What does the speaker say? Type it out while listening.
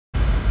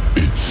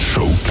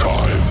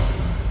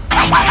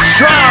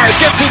Drive,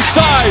 gets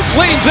inside,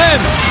 leans in,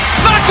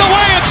 knocked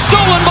away and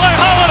stolen by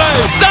Holiday.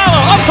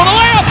 Dalla up for the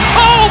layup.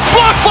 Oh,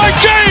 blocked by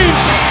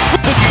James.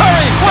 To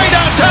Curry, way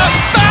downtown.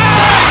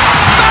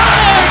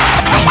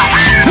 Bang!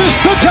 Bang! This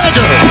the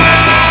dagger.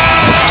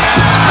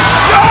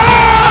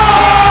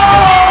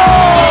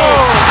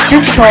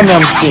 Here's the problem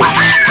I'm seeing.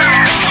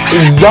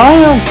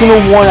 Zion's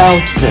gonna want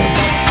out soon.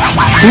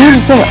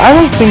 Here's the thing, I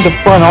don't think the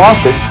front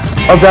office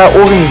of that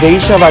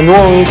organization, of that New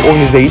Orleans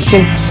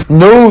organization,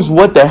 knows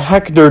what the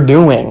heck they're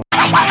doing.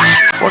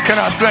 What can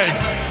I say?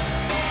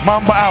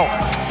 Mamba out.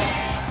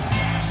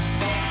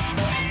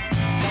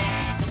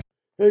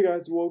 Hey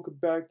guys, welcome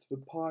back to the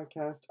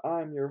podcast.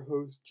 I'm your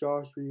host,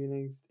 Josh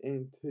Wiggins,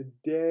 and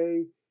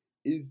today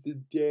is the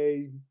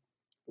day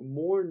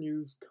more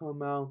news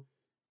come out,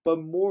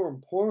 but more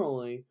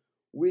importantly,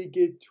 we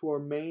get to our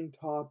main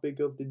topic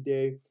of the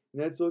day,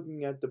 and that's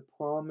looking at the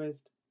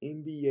promised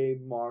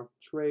NBA mock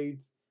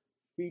trades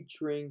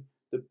featuring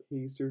the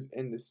Pacers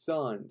and the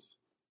Suns.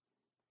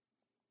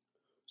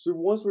 So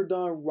once we're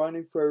done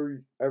running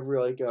for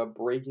every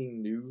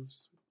breaking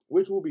news,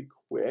 which will be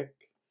quick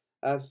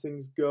as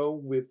things go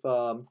with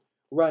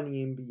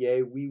running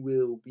NBA, we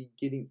will be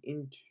getting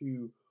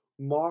into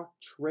mock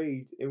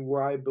trades and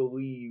where I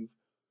believe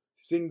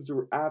things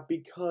are at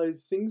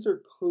because things are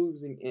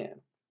closing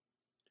in.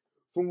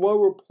 From what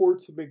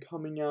reports have been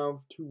coming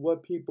out to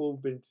what people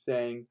have been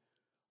saying,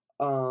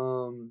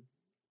 the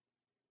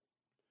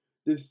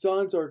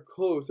Suns are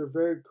close. They're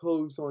very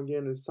close on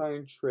getting a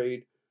sign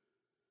trade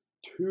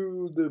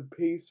to the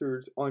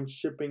Pacers on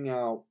shipping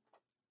out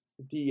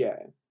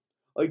DA.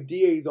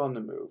 DA's on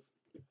the move.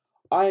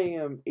 I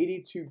am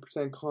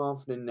 82%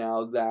 confident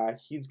now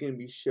that he's going to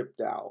be shipped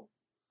out.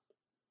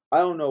 I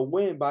don't know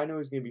when, but I know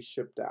he's going to be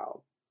shipped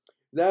out.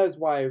 That is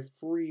why I have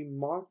free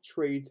mock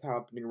trades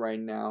happening right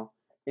now.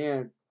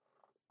 And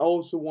I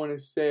also want to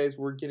say, as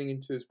we're getting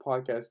into this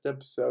podcast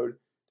episode,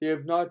 if you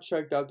have not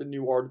checked out the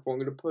new article, I'm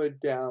going to put it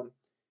down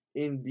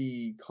in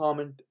the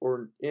comment,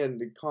 or in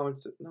the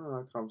comments, no,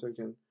 not comment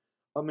section,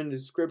 in the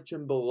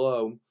description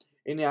below,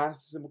 and it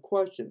asks a simple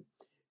question.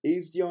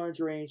 Is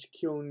DeAndre and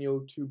Shaquille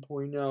O'Neal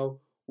 2.0?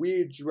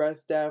 We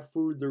addressed that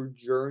through their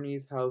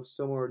journeys, how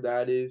similar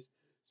that is.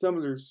 Some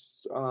of their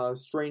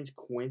strange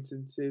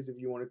coincidences, if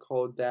you want to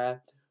call it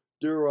that.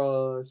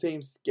 Their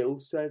same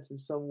skill sets in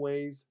some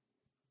ways.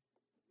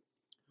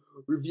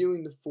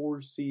 Reviewing the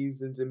 4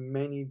 seasons and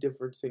many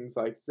different things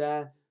like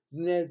that.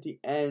 And then at the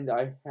end,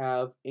 I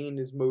have Ayton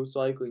is most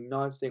likely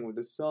not staying with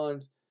the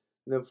Suns.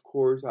 And of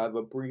course, I have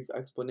a brief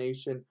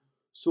explanation.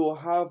 So I'll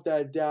have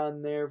that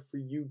down there for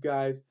you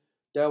guys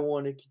that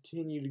want to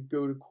continue to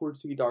go to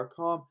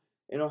courtsy.com.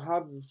 And I'll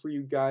have it for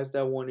you guys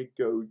that want to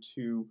go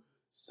to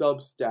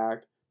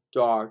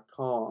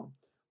substack.com.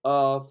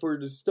 For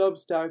the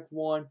Substack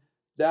one,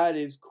 that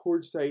is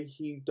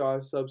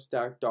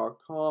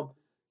courtsideheat.substack.com.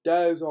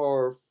 That is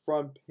our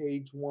front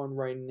page one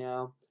right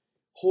now.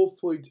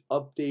 Hopefully it's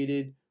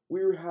updated.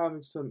 We were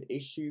having some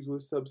issues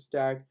with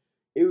Substack.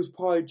 It was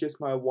probably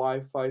just my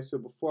Wi-Fi, so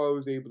before I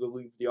was able to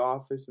leave the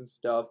office and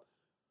stuff,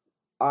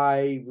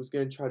 I was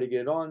going to try to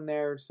get on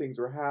there. Things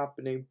were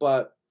happening,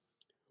 but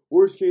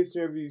worst case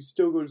scenario, if you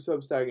still go to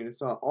Substack and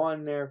it's not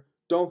on there,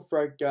 don't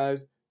fret,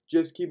 guys.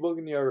 Just keep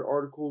looking at our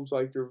articles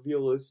like the reveal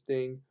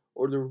listing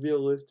or the reveal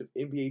list of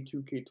NBA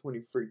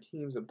 2K23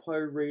 teams and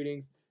player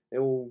ratings.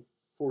 And we'll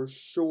for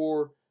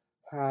sure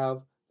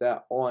have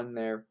that on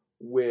there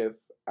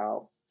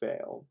without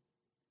fail.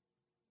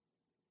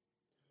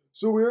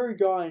 So we already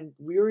got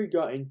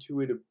into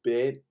it a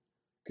bit,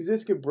 because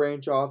this could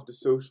branch off to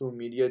social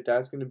media.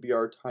 That's going to be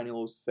our tiny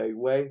little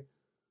segue.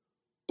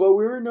 But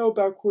we already know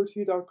about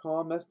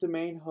courtsy.com. That's the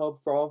main hub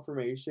for all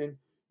information.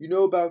 You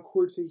know about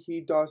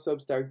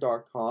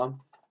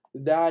courtsyheat.substack.com.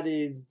 That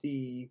is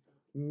the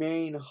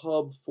main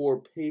hub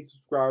for paid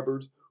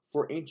subscribers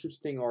for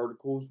interesting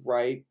articles,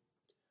 right?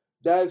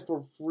 That is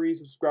for free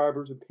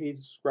subscribers and paid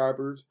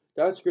subscribers.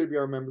 That's going to be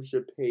our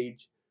membership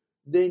page.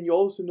 Then you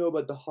also know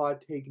about the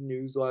Hot Take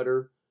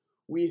newsletter.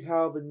 We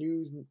have a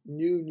new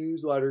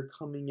newsletter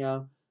coming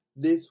out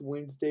this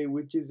Wednesday,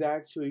 which is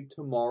actually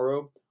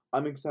tomorrow.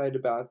 I'm excited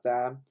about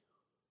that.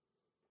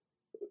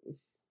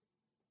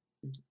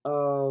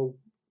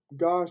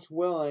 Gosh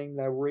willing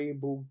that we're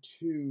able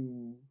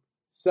to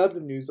sub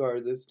the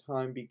newsletter this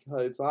time,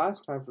 because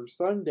last time for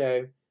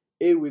Sunday,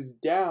 it was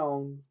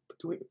down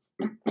between...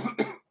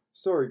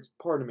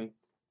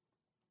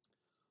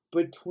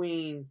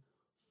 between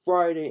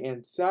Friday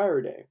and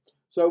Saturday.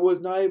 So I was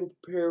not able to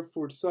prepare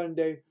for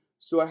Sunday,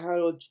 so I had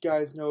to let you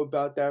guys know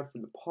about that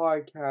from the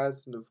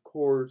podcast, and of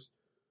course,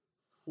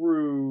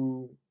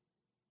 through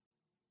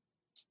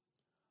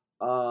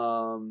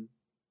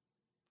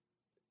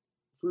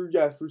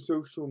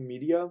social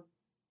media.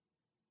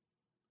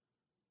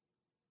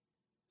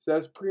 So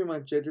that's pretty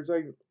much it. There's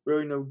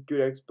really no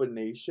good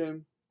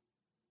explanation.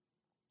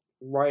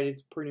 Right,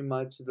 it's pretty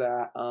much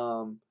that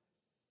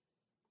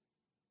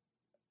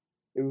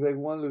it was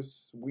one of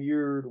those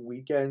weird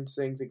weekend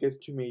things that gets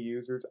too many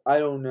users. I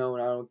don't know,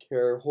 and I don't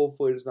care.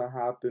 Hopefully it does not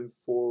happen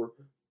for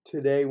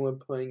today when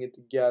putting it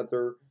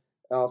together.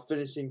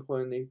 finishing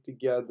putting it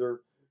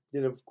together.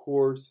 Then, of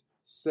course,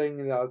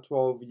 sending it out to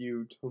all of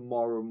you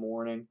tomorrow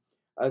morning,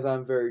 as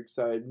I'm very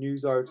excited.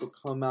 News articles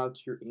will come out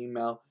to your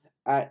email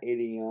at 8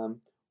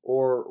 a.m.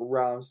 or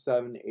around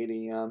 7, 8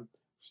 a.m.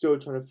 Still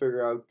trying to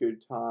figure out a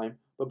good time,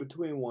 but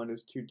between 1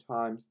 is 2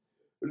 times.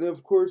 And then,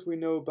 of course, we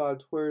know about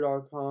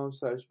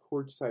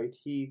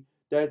twitter.com/courtsideheat.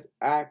 That's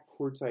at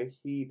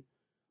courtsideheat.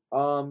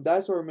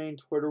 That's our main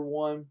Twitter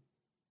one.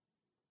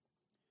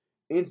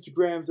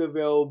 Instagram's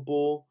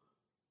available.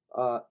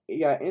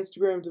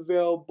 Instagram's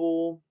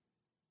available.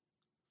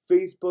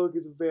 Facebook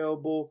is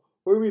available.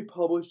 We're going to be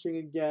publishing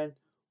again.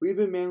 We've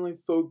been mainly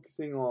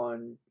focusing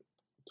on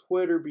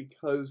Twitter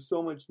because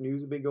so much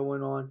news has been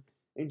going on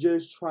and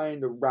just trying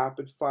to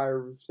rapid fire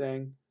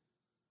everything.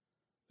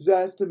 So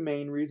that's the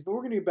main reason. But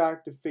we're going to get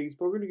back to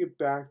Facebook. We're going to get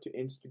back to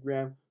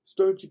Instagram.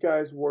 So don't you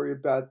guys worry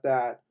about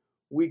that.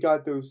 We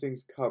got those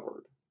things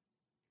covered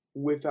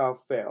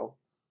without fail.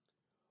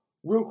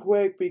 Real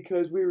quick,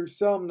 because we were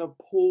selling the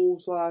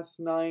polls last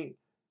night,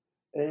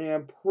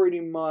 and pretty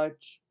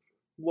much,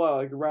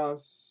 around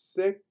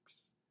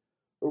 6?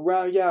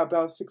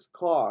 About 6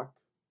 o'clock.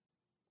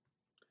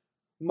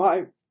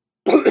 Dang,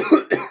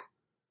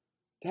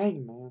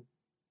 man.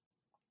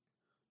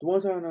 The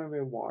one time I don't have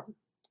any water.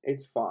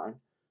 It's fine.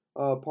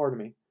 Pardon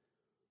me.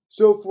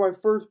 So for my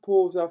first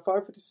poll, it was at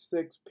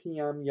 5:56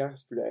 p.m.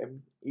 yesterday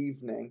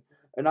evening,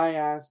 and I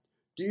asked,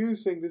 do you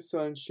think the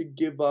Suns should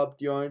give up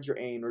DeAndre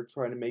Ayton or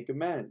try to make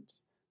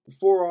amends? The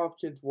 4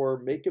 options were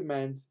make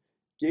amends,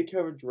 get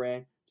Kevin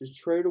Durant, just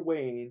trade away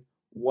Ayton,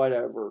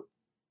 whatever.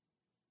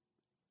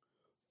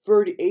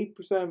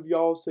 38% of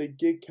y'all said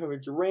get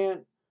Kevin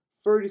Durant.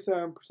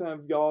 37%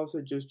 of y'all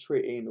said just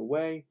trade Ayton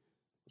away.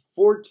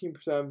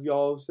 14% of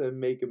y'all said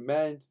make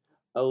amends.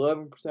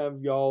 11%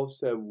 of y'all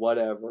said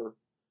whatever.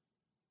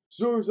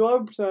 So there's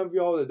 11% of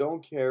y'all that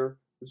don't care.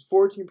 There's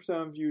 14%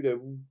 of you that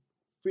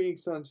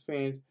Phoenix Suns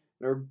fans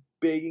and are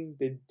begging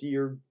the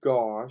dear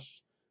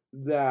gosh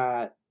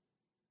that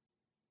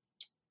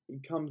he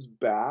comes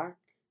back,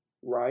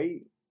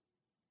 right?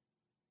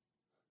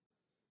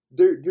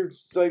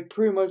 There's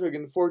pretty much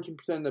in the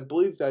 14% that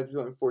believe that there's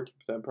only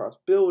 14%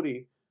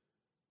 probability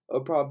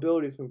of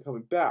him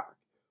coming back.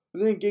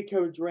 But then get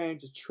Kevin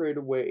Durant, just trade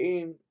away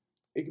in.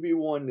 It could be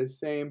one and the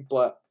same,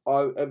 but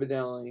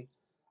evidently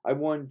I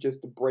wanted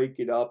just to break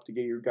it up to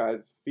get your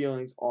guys'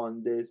 feelings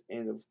on this,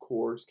 and of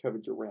course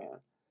Kevin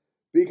Durant.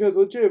 Because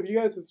legit, if you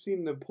guys have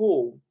seen the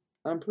poll,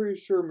 I'm pretty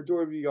sure a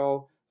majority of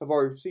y'all have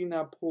already seen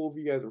that poll. If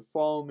you guys are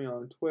following me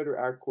on Twitter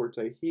at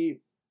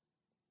courtsideheat,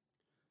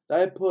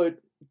 I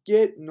put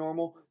get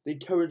normal, then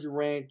Kevin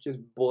Durant just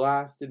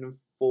blasted in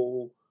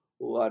full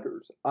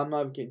letters. I'm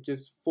not even kidding,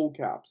 just full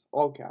caps,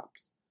 all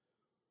caps.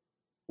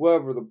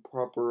 Whatever the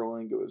proper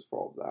lingo is for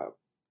all of that.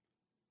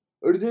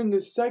 Or then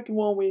the second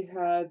one we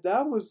had,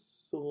 that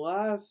was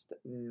last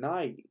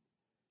night.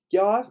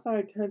 Yeah, last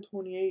night at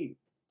 10:28.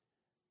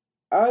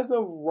 As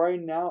of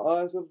right now,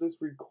 as of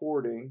this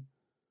recording,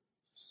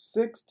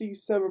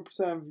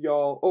 67% of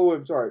y'all. Oh,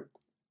 I'm sorry.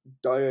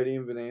 I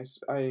didn't even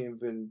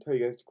tell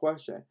you guys the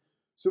question.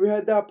 So we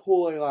had that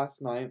poll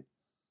last night,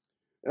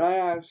 and I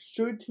asked,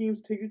 should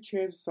teams take a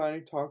chance of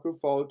signing Taco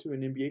Fall to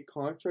an NBA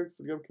contract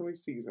for the upcoming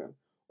season?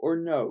 Or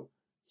no,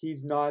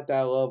 he's not at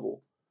that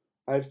level.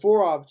 I had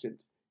 4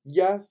 options.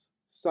 Yes,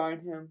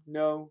 sign him.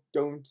 No,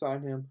 don't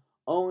sign him.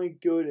 Only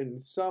good in the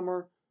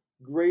summer.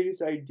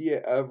 Greatest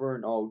idea ever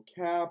in all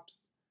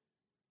caps.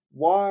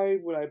 Why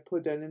would I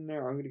put that in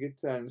there? I'm going to get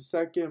to that in a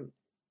second.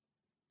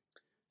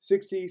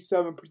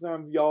 67%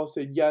 of y'all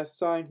said yes,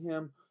 sign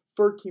him.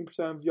 13%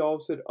 of y'all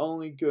said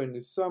only good in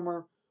the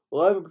summer.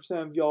 11%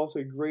 of y'all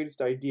said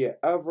greatest idea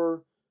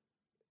ever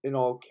in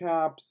all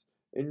caps.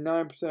 And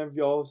 9% of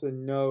y'all said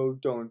no,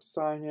 don't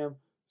sign him.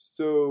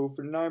 So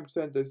for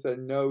 9% that said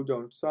no,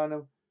 don't sign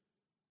him,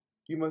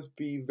 you must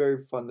be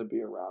very fun to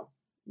be around.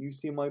 You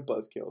seem like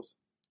buzzkills.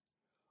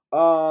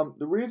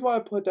 The reason why I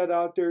put that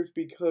out there is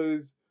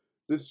because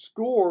the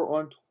Score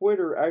on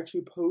Twitter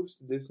actually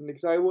posted this, and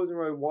because I wasn't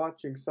really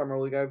watching Summer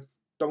League, I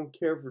don't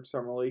care for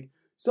Summer League.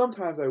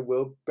 Sometimes I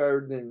will,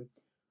 better than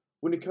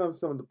when it comes to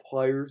some of the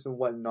players and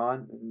whatnot,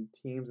 and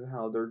teams and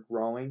how they're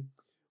growing.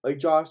 Like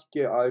Josh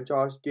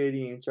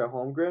Giddey and Chet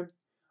Holmgren,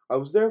 I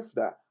was there for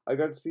that. I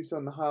got to see some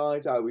of the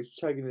highlights. I was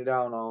checking it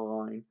out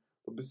online,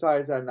 but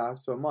besides that, not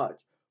so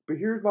much. But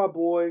here's my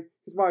boy.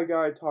 Here's my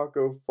guy,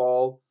 Taco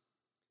Fall.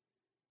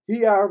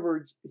 He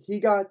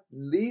got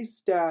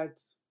least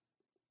stats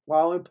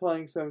while only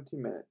playing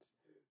 17 minutes.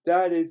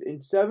 That is, in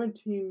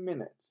 17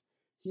 minutes,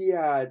 he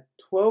had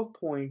 12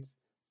 points,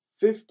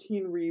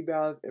 15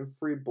 rebounds, and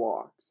 3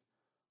 blocks.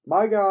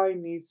 My guy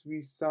needs to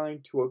be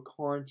signed to a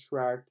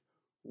contract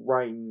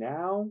right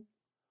now.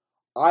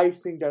 I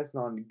think that's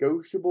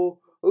non-negotiable,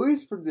 at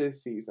least for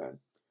this season.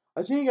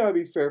 I think you gotta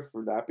be fair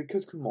for that,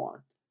 because come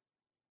on.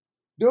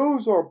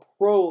 Those are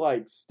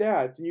pro-like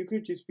stats, and you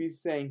could just be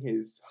saying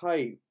his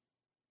height.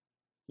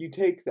 You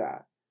take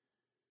that.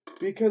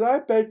 Because I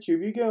bet you,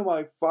 if you give him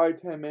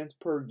 5-10 minutes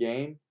per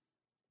game,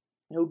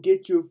 he'll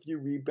get you a few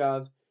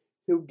rebounds,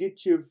 he'll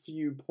get you a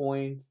few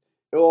points,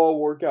 it'll all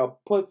work out.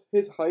 Plus,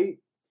 his height,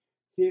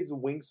 his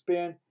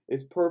wingspan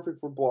is perfect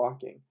for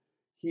blocking.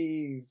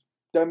 He's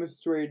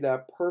demonstrated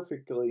that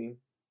perfectly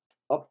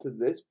up to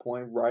this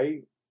point,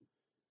 right?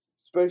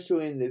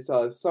 Especially in this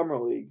summer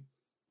league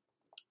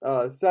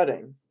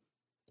setting.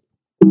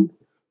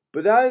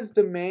 But that is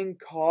the main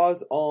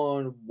cause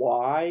on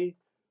why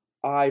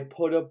I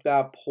put up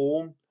that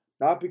poll.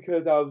 Not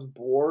because I was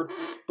bored,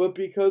 but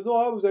because a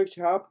lot was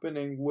actually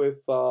happening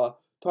with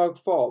Taco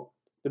Fall.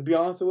 To be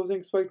honest, I wasn't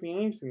expecting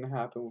anything to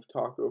happen with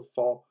Taco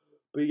Fall.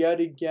 But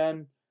yet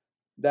again,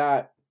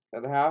 that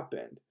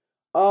happened.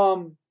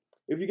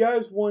 If you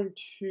guys want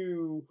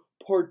to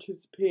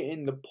participate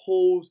in the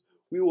polls,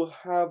 we will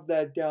have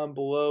that down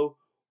below.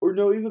 Or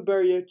no, even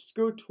better yet, just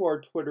go to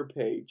our Twitter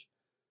page.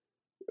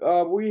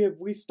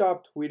 We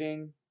stopped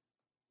tweeting.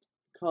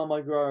 Come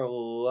like around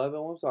 11.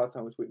 When was the last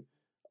time we tweeted?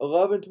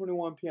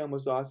 11:21 p.m.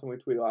 was the last time we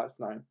tweeted last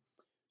night.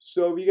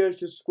 So if you guys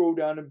just scroll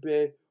down a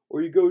bit,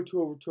 or you go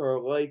over to our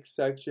like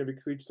section,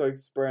 because we just like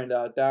spreading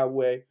out that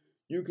way,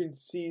 you can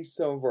see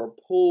some of our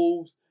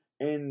polls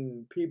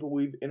and people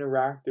we've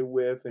interacted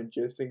with and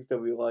just things that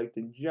we liked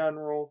in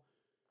general.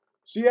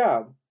 So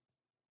yeah,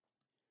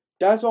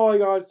 that's all I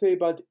gotta say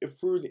about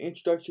through the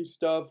introductory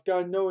stuff.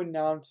 Got no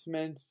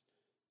announcements.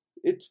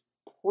 It's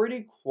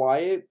pretty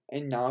quiet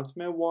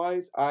announcement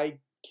wise. I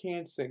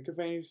can't think of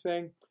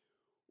anything.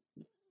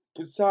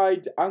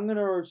 Besides, I'm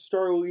gonna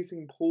start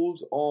releasing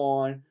polls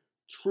on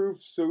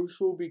Truth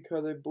Social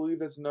because I believe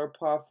that's another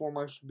platform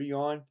I should be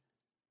on.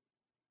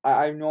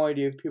 I have no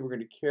idea if people are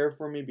gonna care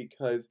for me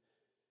because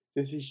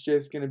this is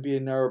just gonna be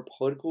another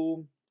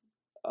political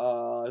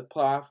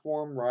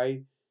platform,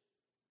 right?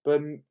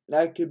 But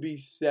that could be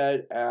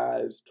said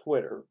as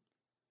Twitter.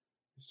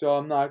 So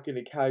I'm not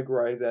gonna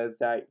categorize as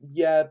that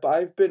yet. But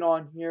I've been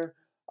on here.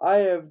 I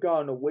have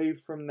gone away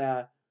from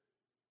that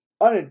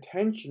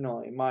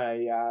unintentionally, might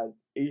I add.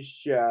 It's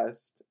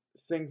just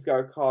things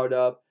got caught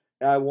up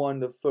and I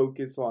wanted to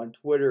focus on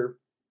Twitter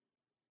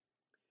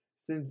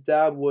since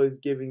that was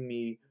giving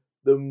me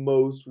the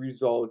most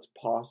results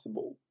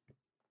possible.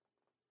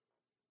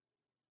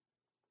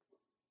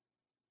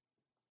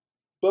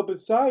 But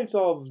besides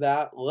all of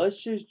that,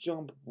 let's just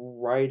jump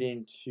right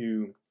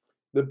into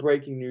the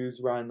breaking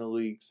news around the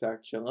league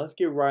section. Let's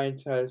get right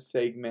into that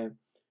segment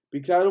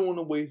because I don't want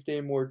to waste any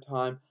more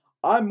time.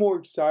 I'm more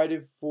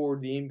excited for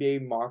the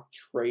NBA mock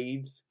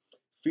trades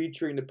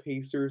featuring the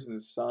Pacers and the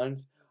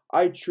Suns.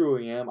 I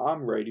truly am.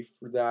 I'm ready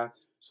for that.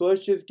 So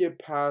let's just get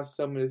past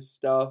some of this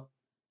stuff.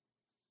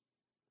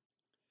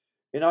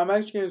 And I'm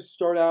actually going to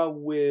start out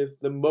with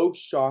the most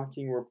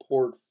shocking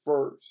report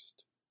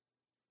first.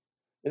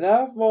 And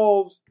that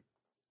involves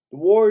the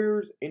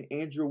Warriors and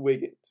Andrew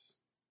Wiggins.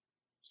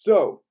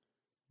 So,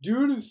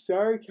 due to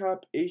salary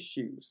cap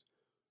issues,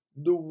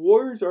 the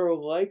Warriors are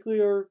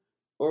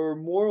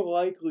more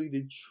likely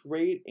to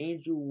trade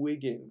Andrew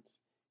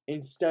Wiggins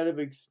instead of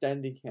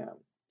extending him.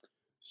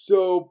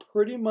 So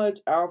pretty much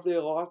after they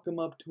lock him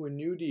up to a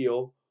new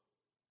deal,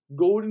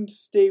 Golden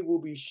State will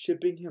be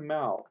shipping him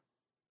out.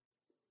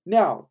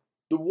 Now,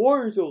 the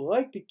Warriors would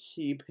like to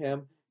keep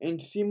him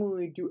and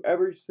seemingly do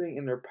everything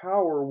in their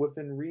power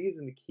within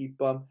reason to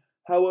keep him.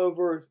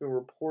 However, it's been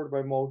reported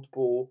by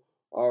multiple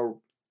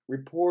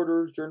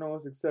reporters,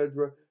 journalists,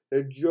 etc.,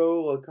 that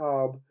Joe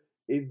LaCob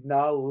is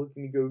not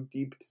looking to go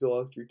deep into the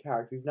luxury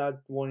tax. He's not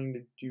wanting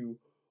to do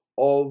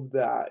all of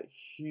that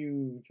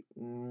huge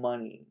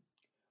money.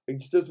 He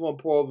just doesn't want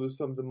to pour all those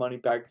sums of money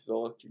back to the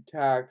luxury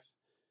tax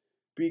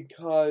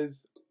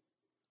because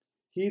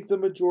he's the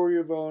majority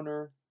of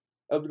owner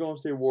of the Golden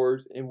State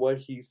Warriors, and what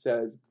he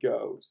says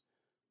goes.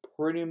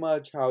 Pretty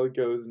much how it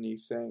goes in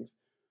these things.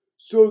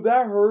 So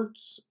that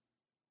hurts.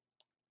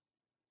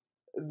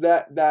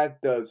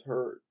 That does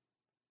hurt.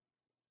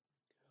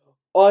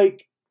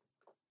 Like,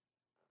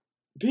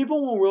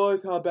 people won't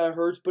realize how bad it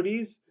hurts, but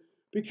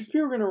because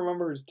people are going to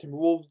remember his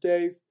Timberwolves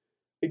days.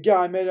 Again,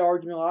 I made an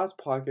argument last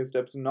podcast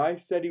episode, and I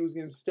said he was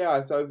going to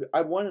stay. So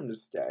I want him to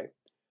stay.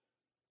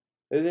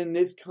 And then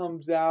this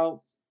comes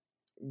out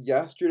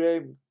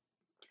yesterday.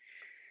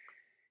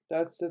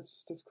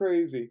 That's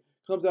crazy.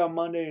 Comes out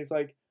Monday, and it's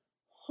like,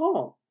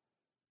 huh.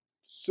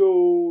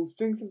 So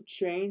things have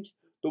changed.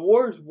 The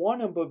Warriors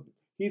want him, but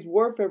he's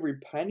worth every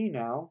penny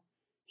now.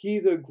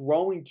 He's a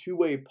growing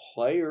two-way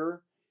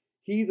player.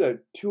 He's a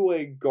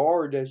two-way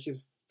guard that's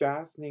just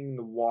fascinating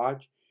to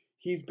watch.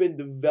 He's been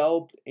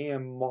developed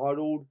and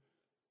modeled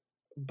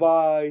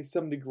by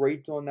some of the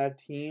greats on that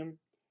team.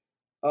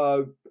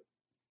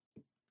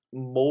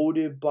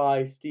 Molded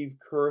by Steve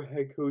Kerr,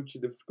 head coach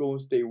of the Golden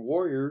State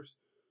Warriors.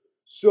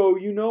 So,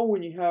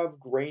 when you have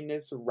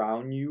greatness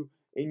around you,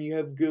 and you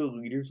have good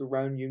leaders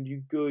around you, and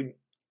you good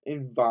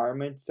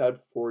environment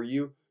set for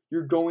you,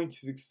 you're going to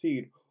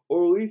succeed.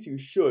 Or at least you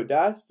should.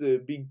 That's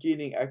the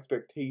beginning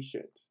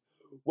expectations.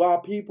 While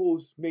people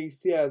may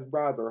see it as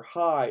rather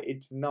high,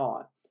 it's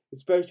not.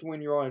 Especially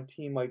when you're on a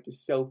team like the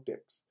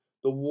Celtics,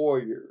 the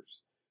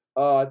Warriors,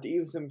 to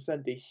even some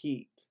extent the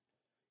Heat.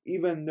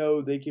 Even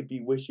though they could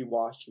be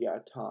wishy-washy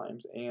at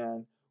times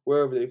and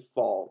wherever they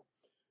fall.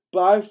 But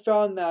I've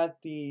found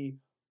that the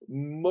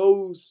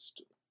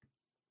most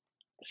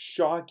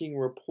shocking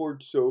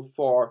report so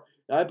far.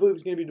 And I believe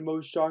it's going to be the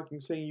most shocking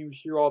thing you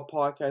hear all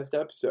podcast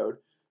episode.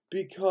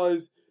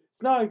 Because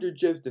it's not like they're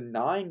just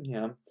denying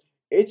him.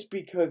 It's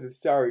because of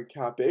salary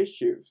cap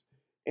issues.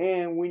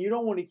 And when you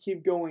don't want to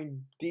keep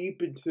going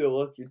deep into the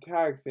luxury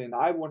tax, and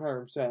I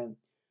 100%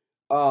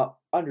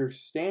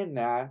 understand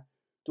that.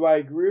 Do I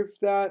agree with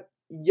that?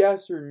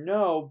 Yes or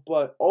no,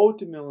 but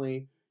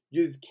ultimately,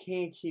 you just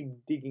can't keep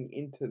digging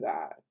into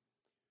that.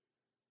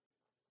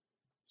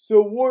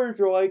 So Warriors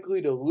are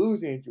likely to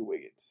lose Andrew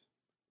Wiggins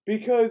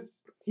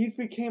because he's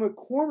became a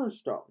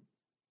cornerstone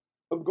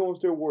of Golden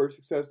State Warriors'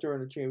 success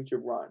during the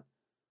championship run.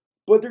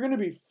 But they're going to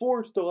be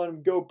forced to let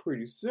him go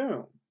pretty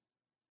soon.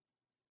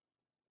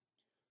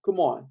 Come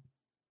on.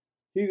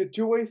 He's a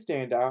two-way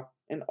standout,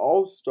 an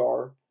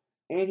all-star,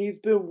 and he's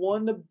been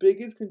one of the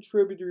biggest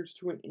contributors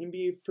to an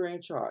NBA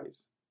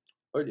franchise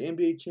or the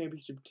NBA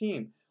championship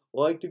team,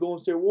 like the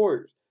Golden State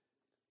Warriors.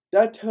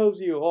 That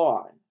tells you a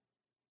lot.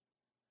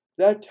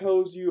 That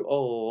tells you a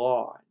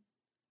lot.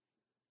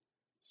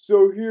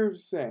 So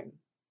here's the thing.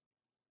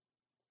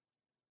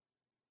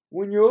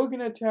 When you're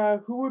looking at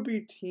who would be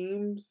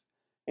teams,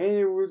 and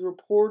it was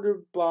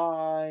reported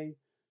by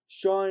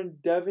Sean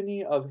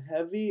Devaney of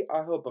Heavy.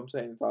 I hope I'm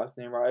saying his last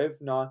name right.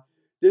 If not,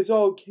 this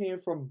all came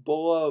from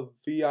Bulla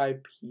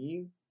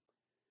VIP.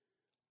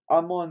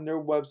 I'm on their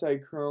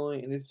website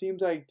currently, and it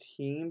seems like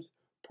teams,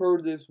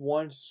 per this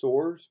one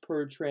source,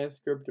 per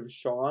transcript of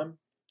Sean,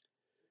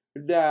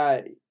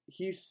 that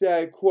he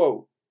said,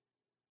 quote,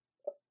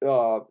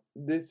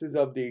 this is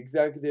of the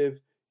executive,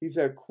 he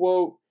said,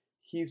 quote,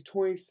 he's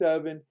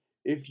 27.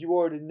 If you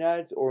are the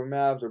Nets or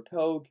Mavs or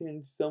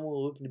Pelicans, someone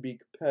looking to be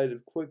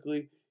competitive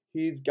quickly,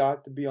 he's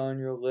got to be on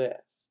your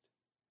list.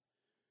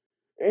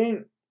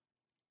 And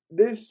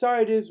this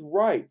side is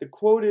right. The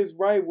quote is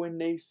right when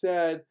the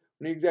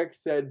exec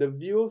said, the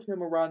view of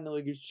him around the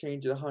league has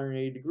changed at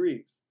 180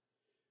 degrees.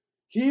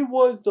 He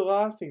was the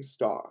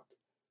laughingstock.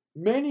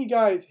 Many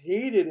guys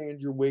hated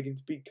Andrew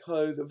Wiggins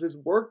because of his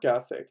work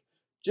ethic.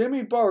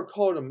 Jimmy Butler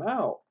called him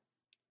out.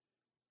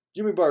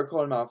 Jimmy Butler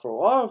called him out for a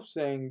lot of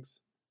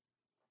things.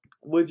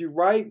 Was he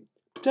right?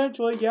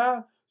 Potentially,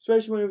 yeah.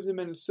 Especially when he was in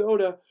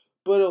Minnesota.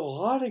 But a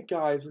lot of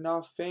guys were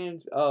not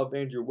fans of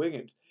Andrew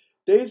Wiggins.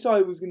 They thought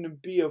he was going to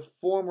be a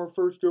former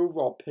first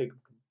overall pick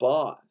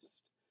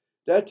bust.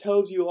 That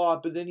tells you a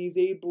lot. But then he's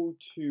able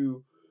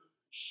to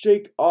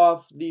shake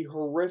off the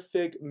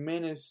horrific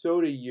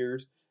Minnesota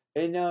years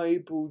and now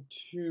able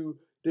to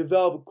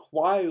develop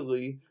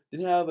quietly,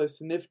 then have a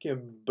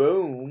significant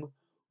boom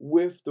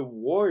with the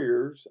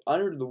Warriors,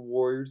 under the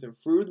Warriors, and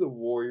through the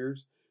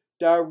Warriors.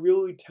 That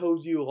really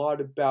tells you a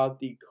lot about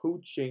the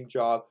coaching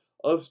job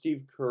of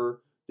Steve Kerr,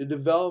 the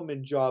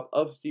development job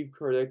of Steve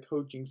Kerr, that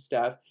coaching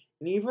staff,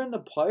 and even the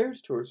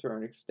players to a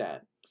certain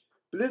extent.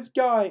 But this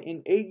guy,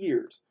 in 8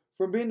 years,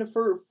 from being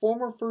the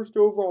former first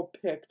overall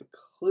pick to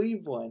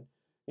Cleveland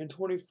in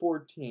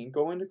 2014,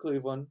 going to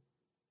Cleveland,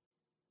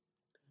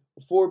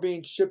 before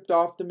being shipped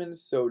off to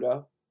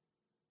Minnesota,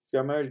 he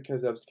got married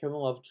because of the Kevin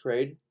Love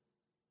trade.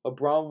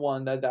 LeBron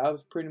won that. That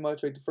was pretty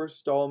much like the first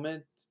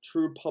installment,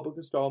 true public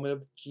installment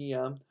of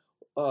GM,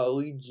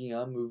 lead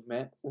GM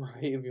movement,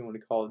 right, if you want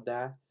to call it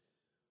that.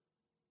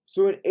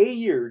 So in 8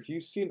 years,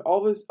 you've seen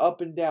all this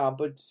up and down,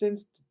 but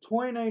since the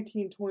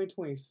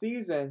 2019-2020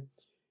 season,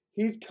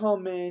 he's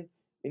come in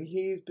and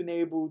he's been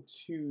able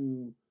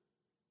to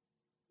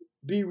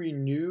be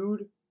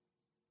renewed.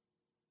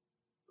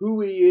 Who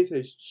he is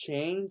has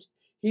changed.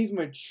 He's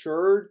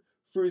matured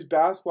through his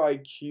basketball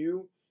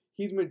IQ.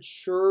 He's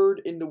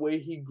matured in the way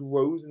he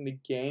grows in the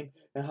game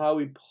and how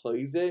he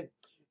plays it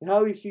and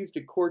how he sees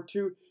the court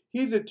too.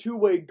 He's a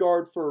two-way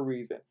guard for a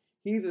reason.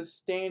 He's a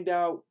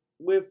standout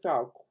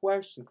without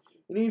question.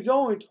 And he's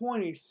only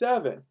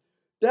 27.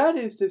 That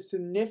is the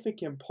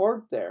significant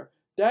part there.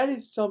 That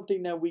is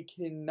something that we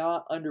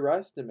cannot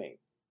underestimate.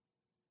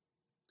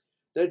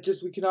 That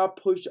just we cannot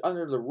push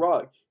under the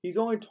rug. He's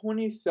only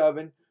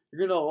 27.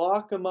 You're going to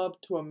lock him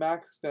up to a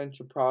max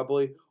extension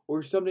probably,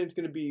 or something that's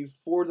going to be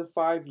 4 to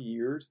 5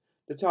 years.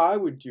 That's how I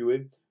would do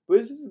it. But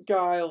this is a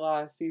guy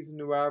last season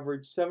who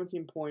averaged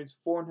 17 points,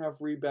 4.5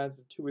 rebounds,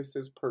 and 2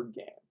 assists per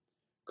game.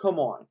 Come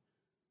on.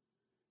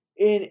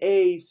 In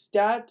a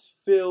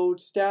stats-filled,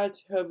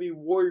 stats-heavy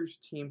Warriors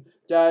team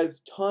that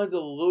has tons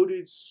of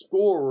loaded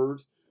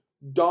scorers,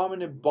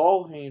 dominant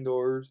ball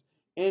handlers,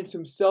 and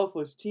some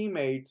selfless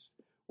teammates,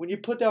 when you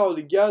put that all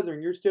together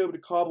and you're still able to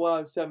cobble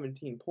out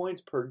 17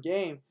 points per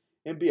game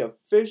and be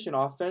efficient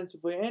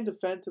offensively and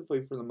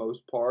defensively for the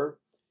most part,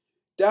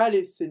 that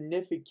is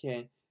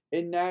significant,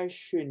 and that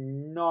should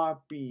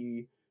not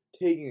be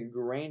taken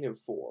granted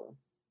for.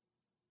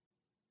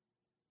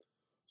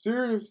 So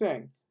here's the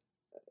thing.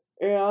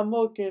 And I'm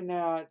looking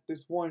at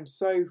this one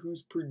site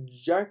who's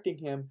projecting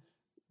him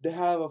to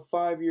have a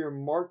 5-year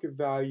market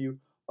value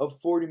of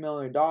 $40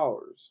 million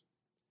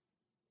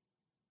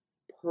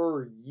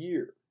per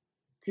year.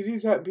 Because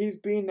he's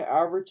being the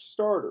average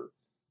starter.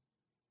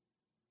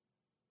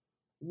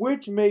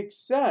 Which makes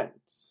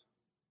sense.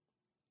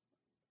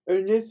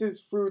 And this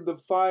is through the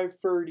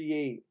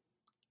 538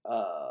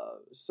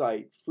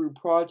 site through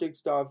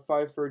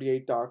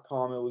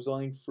projects.538.com. It was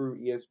linked through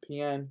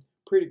ESPN.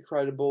 Pretty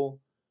credible.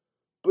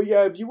 But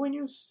yeah, when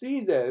you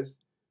see this,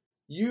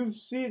 you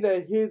see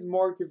that his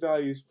market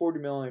value is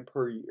 $40 million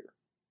per year.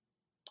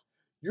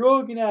 You're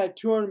looking at a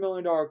 $200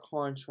 million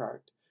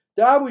contract.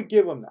 That would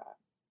give him that.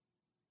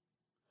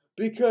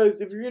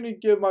 Because if you're going to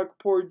give Michael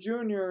Porter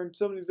Jr. and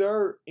some of these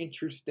other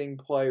interesting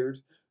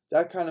players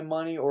that kind of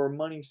money or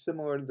money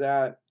similar to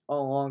that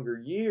on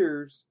longer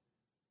years,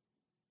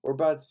 or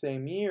about the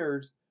same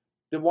years,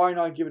 then why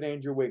not give it to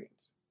Andrew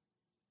Wiggins?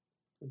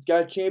 He's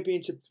got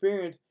championship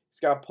experience. He's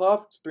got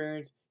playoff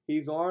experience.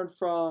 He's learned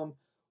from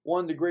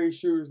one of the greatest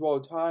shooters of all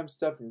time,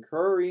 Stephen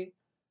Curry.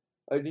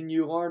 And then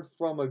you learn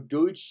from a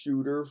good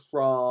shooter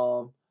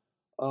from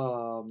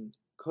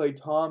Klay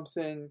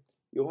Thompson.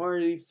 You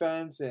learn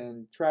defense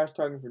and trash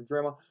talking from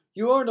Draymond.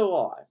 You learned a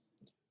lot.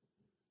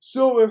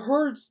 So it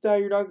hurts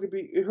that you're not going to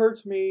be. It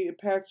hurts me. It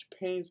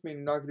pains me.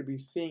 You're not going to be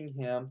seeing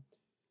him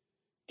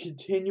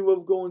continue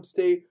with Golden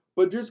State,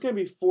 but they're just going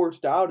to be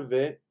forced out of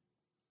it.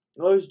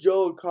 Unless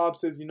Joe Cobb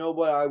says, you know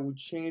what, I would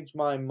change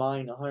my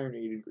mind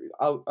 180 degrees.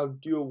 I'll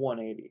do a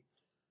 180.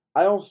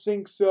 I don't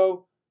think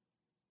so.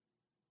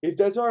 If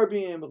that's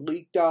already being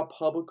leaked out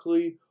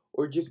publicly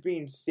or just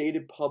being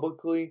stated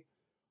publicly,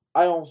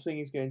 I don't think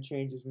he's going to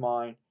change his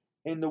mind.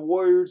 And the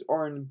Warriors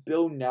are in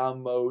build now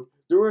mode.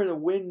 They're in a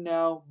win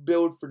now,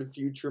 build for the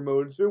future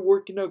mode. It's been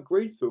working out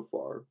great so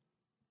far.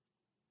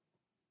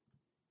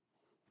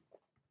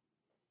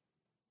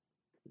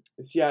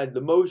 It's, yeah,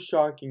 the most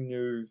shocking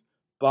news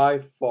by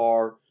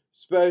far,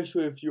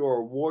 especially if you're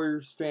a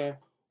Warriors fan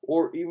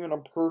or even a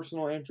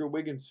personal Andrew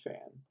Wiggins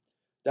fan.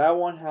 That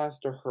one has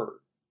to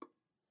hurt.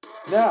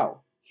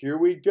 Now, here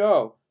we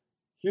go.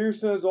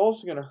 Here's something that's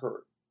also going to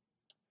hurt.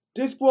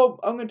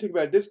 I'm going to talk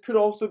about it. This could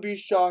also be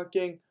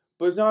shocking,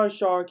 but it's not as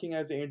shocking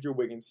as Andrew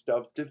Wiggins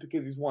stuff just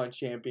because he's won a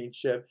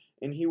championship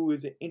and he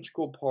was an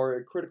integral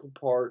part, a critical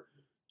part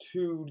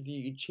to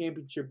the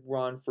championship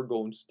run for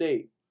Golden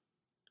State.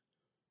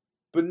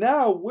 But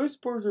now,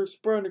 whispers are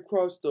spreading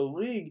across the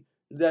league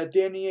that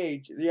Danny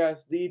Ainge,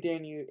 yes, the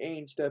Danny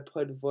Ainge that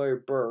played with Larry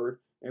Bird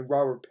and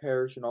Robert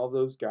Parrish and all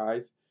those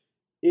guys,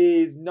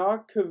 is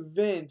not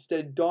convinced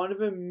that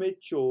Donovan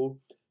Mitchell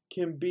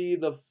can be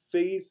the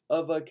face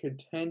of a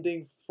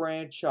contending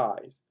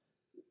franchise.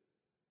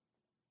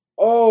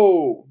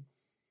 Oh,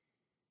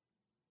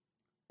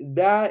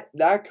 that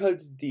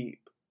cuts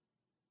deep.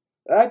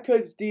 That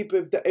cuts deep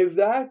if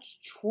that's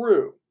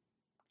true.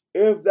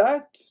 If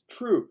that's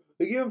true,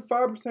 again,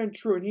 5%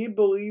 true, and he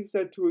believes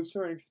that to a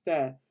certain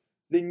extent,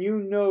 then you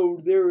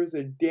know there is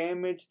a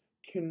damage,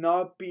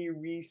 cannot be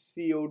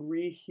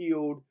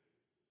rehealed,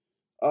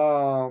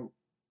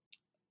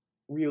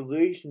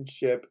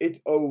 relationship. It's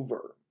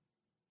over.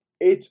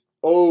 It's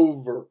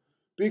over.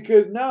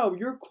 Because now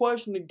you're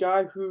questioning a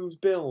guy who's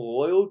been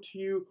loyal to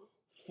you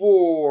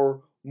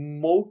for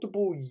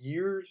multiple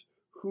years,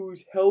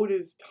 who's held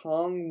his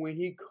tongue when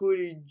he could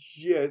have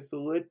just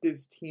lit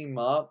this team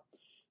up.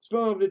 He's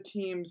been with the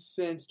team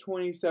since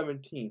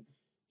 2017.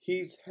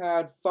 He's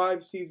had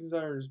 5 seasons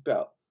under his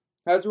belt.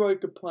 Hasn't really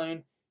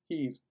complained.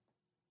 He's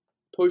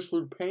pushed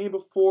through pain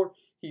before.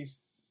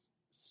 He's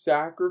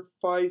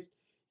sacrificed.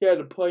 He had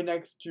to play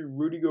next to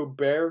Rudy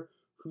Gobert,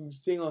 who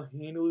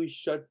single-handedly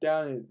shut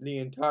down the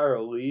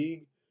entire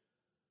league.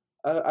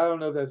 I don't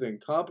know if that's an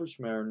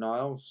accomplishment or not. I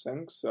don't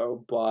think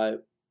so,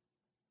 but...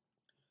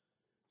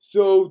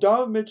 So,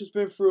 Donovan Mitchell's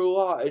been through a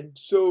lot, and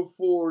so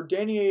for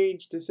Danny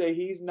Ainge to say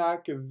he's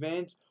not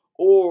convinced,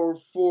 or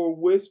for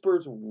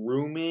whispers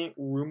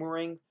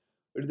rumoring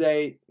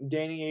that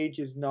Danny Ainge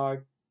is not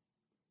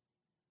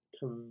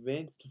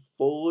convinced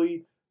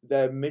fully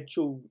that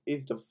Mitchell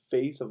is the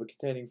face of a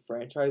contending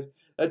franchise,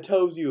 that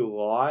tells you a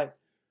lot.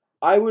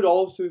 I would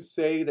also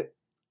say that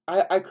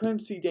I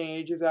couldn't see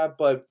Danny Ainge as that,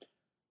 but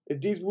if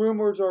these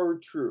rumors are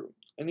true,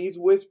 and these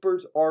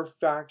whispers are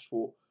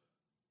factual,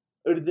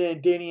 then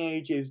Danny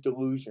Ainge is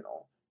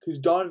delusional. Because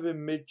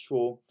Donovan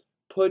Mitchell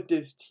put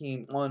this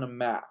team on the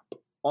map.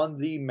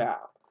 It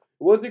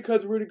wasn't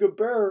because Rudy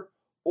Gobert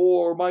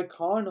or Mike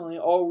Conley,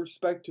 all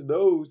respect to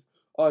those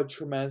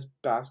tremendous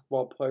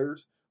basketball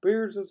players. But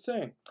here's the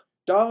thing.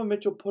 Donovan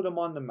Mitchell put him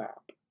on the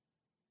map.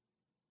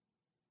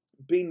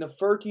 Being the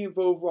 13th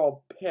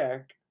overall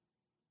pick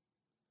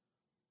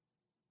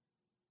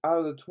out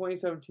of the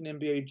 2017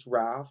 NBA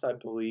draft, I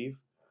believe.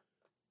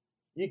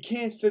 You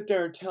can't sit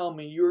there and tell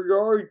me you're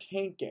already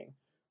tanking.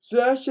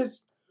 So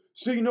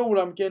you know what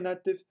I'm getting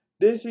at this.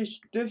 This is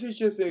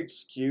just an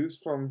excuse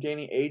from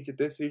Danny Ainge that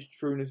this is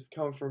true, and this is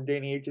coming from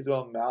Danny Ainge's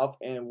own mouth,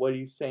 and what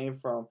he's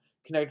saying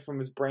connected from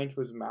his brain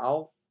to his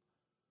mouth.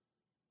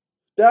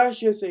 That's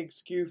just an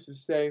excuse to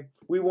say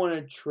we want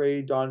to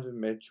trade Donovan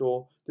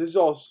Mitchell. This is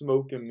all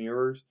smoke and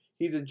mirrors.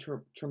 He's a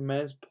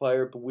tremendous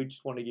player, but we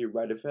just want to get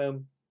rid of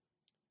him.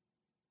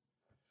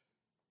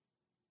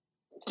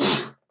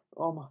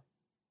 Oh my.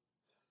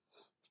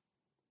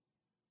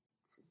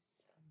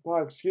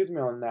 Wow, excuse me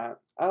on that.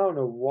 I don't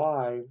know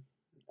why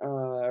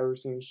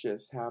everything's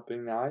just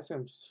happening now. I think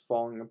I'm just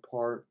falling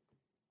apart.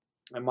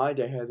 And my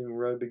day hasn't even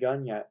really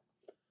begun yet.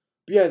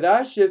 But yeah,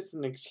 that's just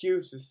an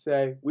excuse to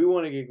say we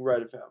want to get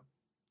rid of him.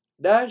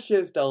 That's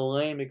just a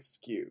lame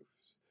excuse.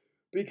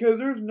 Because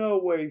there's no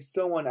way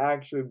someone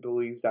actually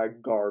believes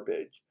that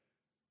garbage.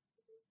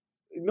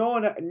 No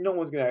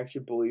one's gonna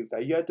actually believe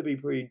that. You have to be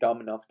pretty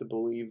dumb enough to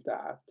believe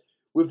that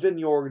within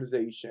the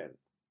organization.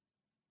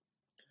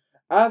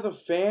 As a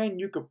fan,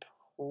 you could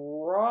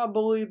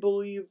probably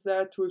believe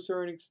that to a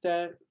certain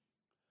extent,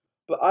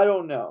 but I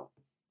don't know.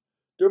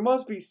 There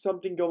must be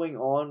something going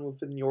on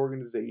within the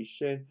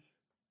organization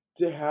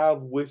to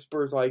have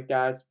whispers like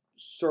that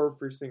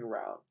surfacing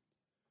around.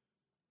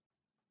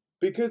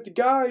 Because the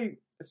guy,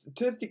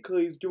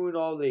 statistically, is doing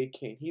all they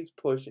can. He's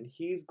pushing.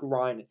 He's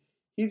grinding.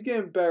 He's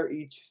getting better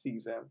each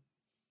season.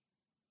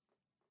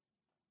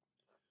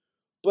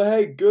 But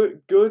hey,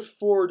 good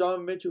for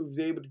Donovan Mitchell who's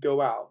able to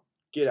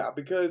get out.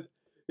 Because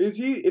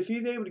if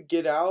he's able to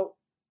get out,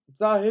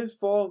 it's not his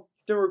fault.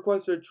 He's never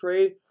requested a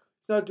trade.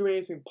 He's not doing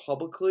anything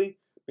publicly.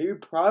 Maybe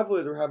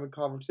privately they're having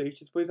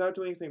conversations, but he's not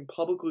doing anything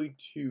publicly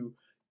to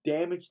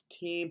damage the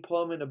team,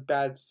 put him in a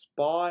bad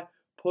spot,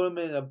 put him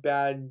in a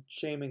bad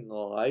shaming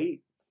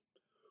light.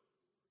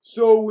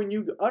 So when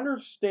you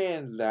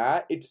understand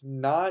that it's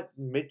not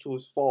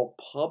Mitchell's fault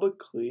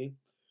publicly,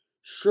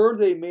 sure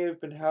they may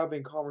have been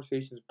having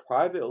conversations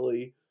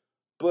privately,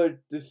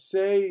 but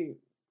to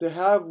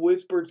have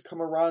whispers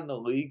come around the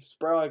league,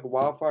 spread like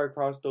wildfire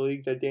across the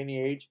league that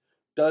Danny H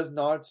does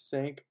not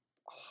think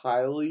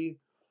highly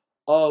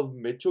of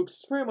Mitchell, because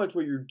it's pretty much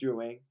what you're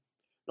doing,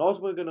 and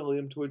ultimately going to lead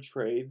him to a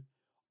trade.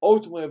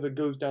 Ultimately, if it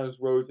goes down his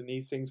roads and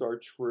these things are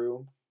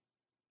true,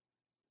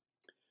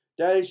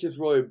 that is just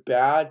really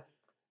bad,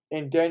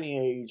 and Danny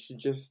H should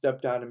just step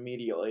down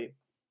immediately.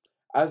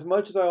 As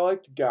much as I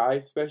like the guy,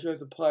 especially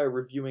as a player,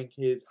 reviewing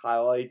his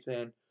highlights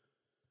and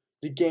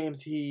the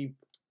games he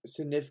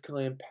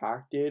significantly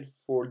impacted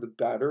for the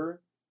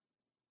better,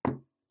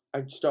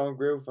 I just don't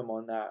agree with him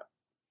on that.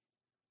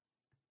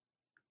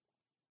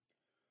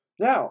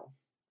 Now,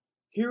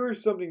 here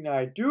is something that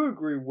I do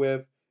agree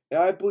with, and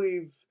I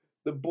believe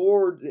the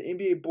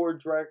NBA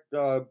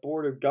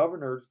board of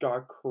governors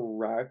got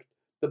correct,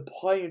 the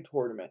play-in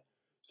tournament.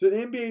 So the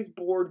NBA's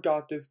board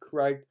got this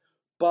correct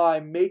by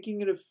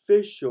making it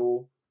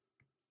official.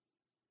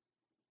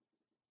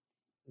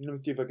 Let me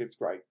see if I get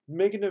this right.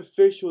 Making it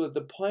official that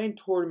the play-in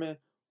tournament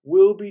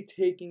will be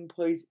taking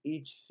place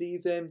each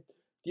season.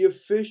 The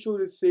official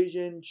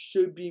decision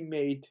should be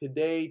made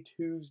today,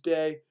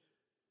 Tuesday.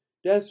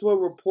 That's what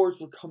reports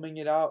were coming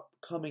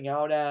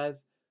out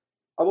as.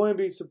 I wouldn't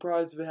be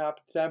surprised if it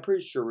happened today. I'm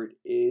pretty sure it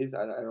is.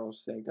 I don't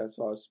think that's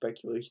all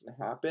speculation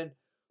to happen.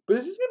 But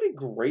this is going to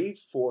be great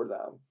for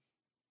them.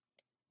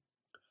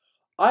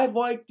 I've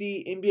liked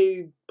the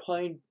NBA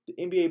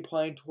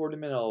playing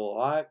tournament a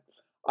lot.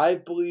 I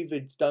believe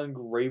it's done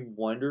great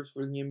wonders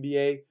for the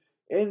NBA.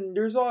 And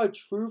there's a lot of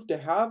truth to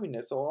having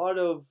this. A lot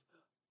of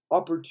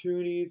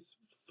opportunities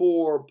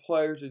for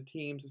players and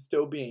teams to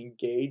still be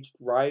engaged,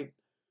 right?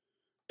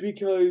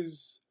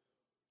 Because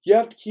you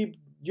have to keep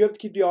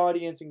the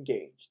audience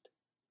engaged.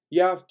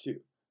 You have to.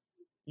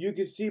 You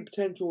can see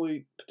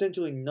potentially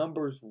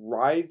numbers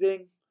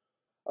rising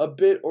a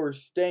bit or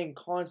staying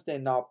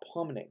constant, not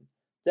plummeting.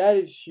 That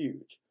is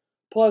huge.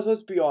 Plus,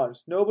 let's be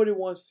honest, nobody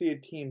wants to see a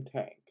team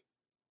tank.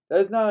 That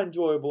is not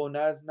enjoyable, and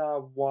that is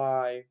not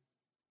why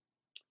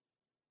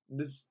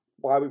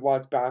we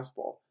watch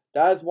basketball.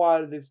 That is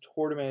why this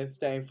tournament is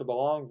staying for the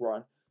long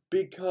run.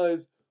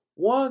 Because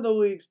one of the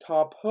league's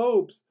top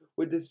hopes,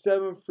 with the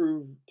 7th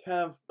through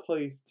 10th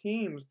place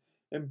teams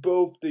in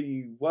both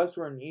the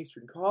Western and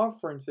Eastern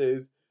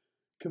conferences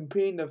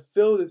competing to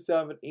fill the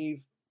 7th and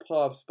 8th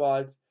playoff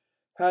spots,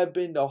 have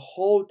been to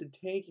halt the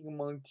tanking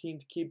among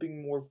teams,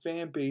 keeping more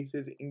fan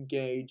bases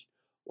engaged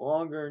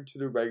longer into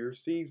the regular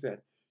season.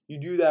 You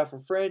do that for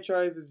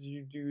franchises,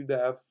 you do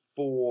that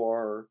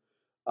for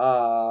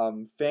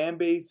fan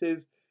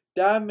bases.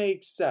 That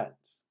makes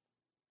sense.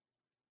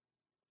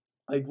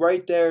 Like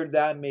right there,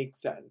 that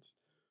makes sense.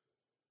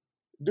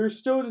 They're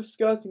still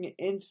discussing an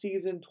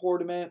in-season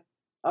tournament.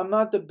 I'm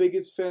not the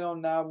biggest fan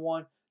on that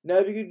one. Now,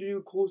 if you can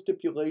do cool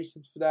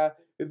stipulations for that,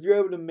 if you're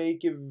able to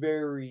make it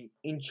very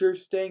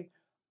interesting,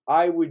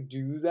 I would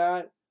do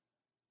that.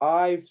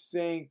 I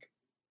think...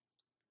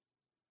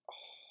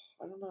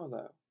 I don't know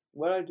that.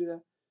 Would I do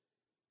that?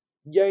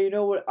 Yeah, you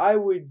know what? I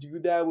would do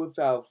that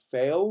without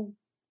fail.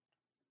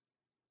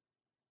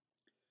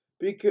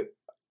 Because...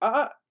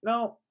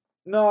 No,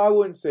 I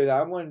wouldn't say that.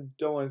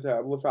 Don't want to say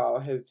that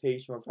without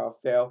hesitation,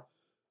 without fail.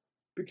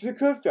 Because it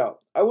could fail.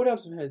 I would have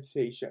some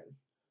hesitation.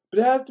 But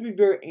it has to be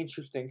very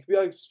interesting. It could be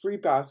like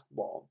street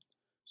basketball.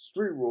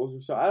 Street rules or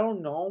something. I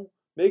don't know.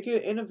 Make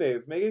it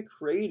innovative. Make it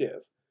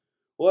creative.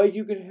 Like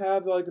you can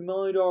have like $1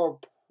 million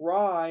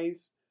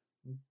prize,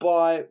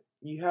 but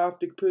you have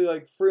to play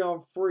like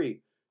 3-on-3.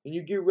 And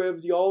you get rid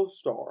of the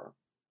All-Star.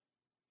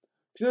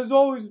 Because there's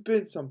always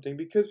been something.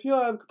 Because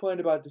people have complained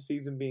about the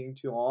season being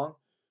too long.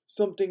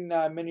 Something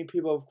that many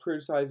people have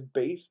criticized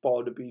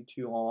baseball to be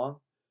too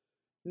long.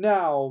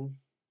 Now...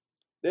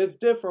 It's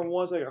different.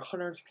 One's like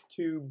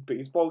 162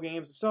 baseball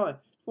games or something.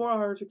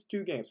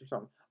 162 games or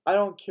something. I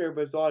don't care,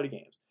 but it's a lot of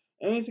games.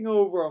 Anything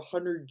over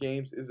 100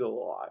 games is a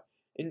lot.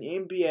 In the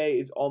NBA,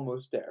 it's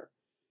almost there.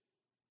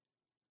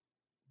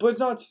 But it's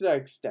not to that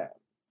extent.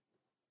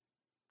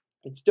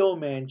 It's still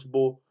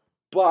manageable.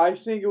 But I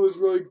think it was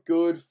really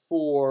good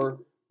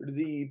for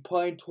the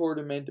playing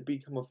tournament to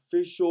become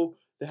official,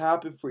 to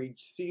happen for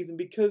each season,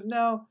 because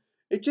now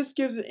it just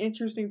gives an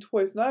interesting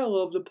twist. And I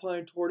love the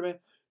playing tournament.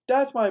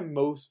 That's my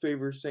most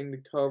favorite thing to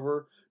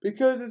cover,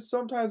 because it's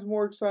sometimes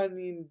more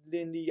exciting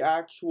than the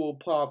actual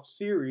playoff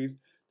series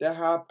that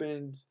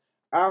happens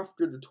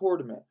after the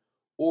tournament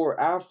or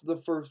after the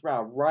first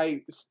round,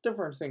 right? It's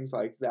different things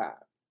like that.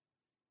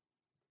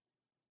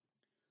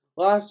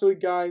 Lastly,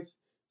 guys,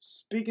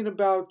 speaking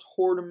about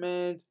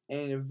tournaments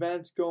and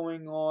events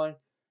going on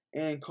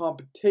and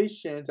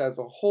competitions as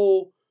a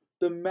whole,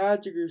 the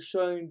Magic are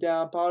shutting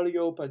down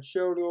Patio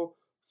Pachero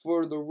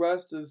for the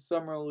rest of the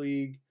Summer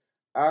League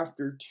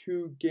after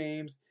 2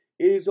 games.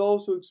 It is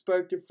also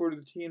expected for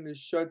the team to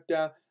shut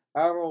down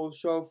Admiral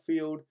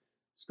Schofield,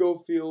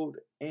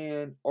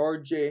 and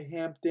RJ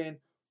Hampton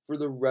for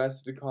the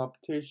rest of the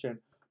competition.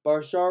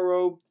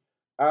 Pachero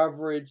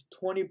averaged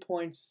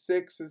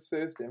 20.6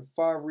 assists and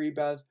 5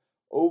 rebounds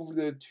over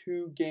the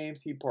 2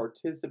 games he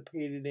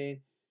participated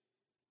in.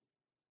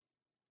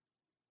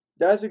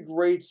 That's a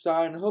great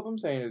sign. I hope I'm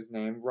saying his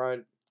name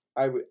right.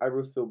 I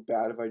would feel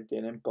bad if I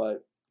didn't,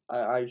 but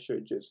I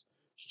should just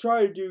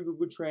try to do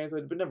Google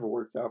Translate, but it never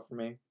worked out for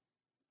me.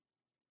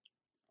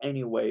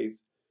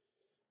 Anyways,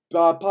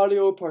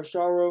 Patio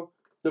Pachero,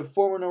 the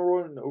former number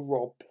 1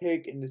 overall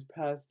pick in this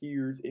past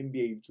year's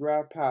NBA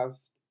draft,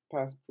 past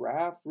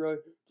draft, really,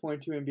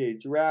 22 NBA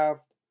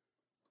draft.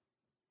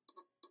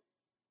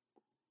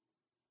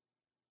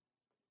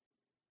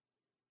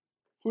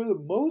 For the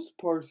most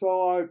part,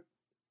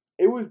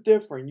 it was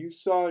different. You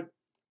saw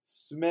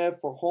Smith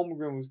or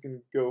Holmgren was going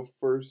to go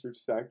first or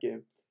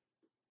second.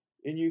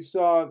 And you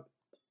saw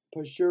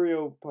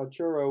Pachero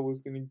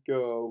was going to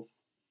go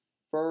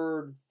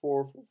third,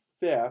 fourth, or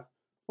fifth.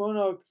 Well,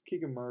 no, because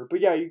Keegan Murray. But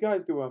yeah, you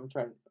guys get what I'm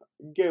trying to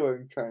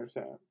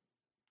say.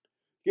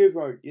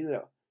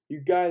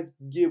 You guys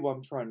get what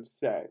I'm trying to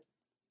say.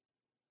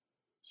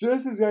 So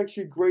this is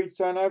actually a great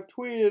sign. I've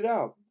tweeted it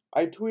out.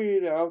 I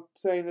tweeted out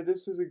saying that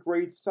this is a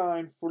great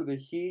sign for the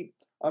Heat,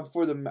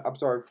 for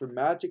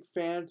Magic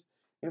fans,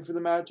 and for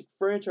the Magic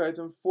franchise,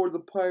 and for the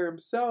player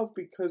himself,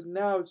 because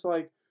now it's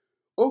like,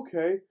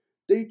 okay,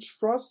 they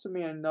trust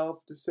me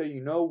enough to say,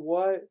 you know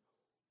what?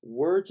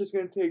 We're just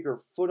going to take our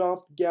foot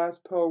off the gas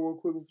pedal real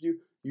quick with you.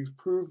 You've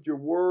proved your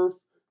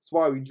worth. That's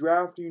why we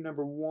drafted you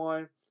number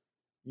 1.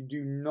 You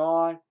do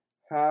not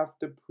have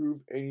to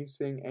prove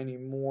anything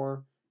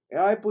anymore. And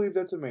I believe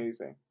that's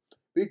amazing.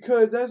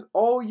 Because that's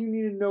all you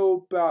need to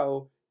know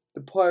about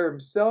the player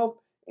himself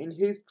and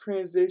his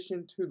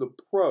transition to the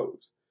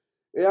pros.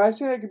 And I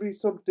think that could be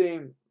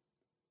something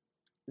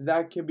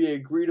that can be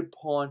agreed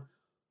upon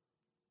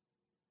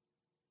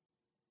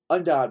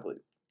undoubtedly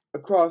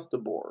across the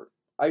board.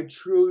 I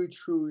truly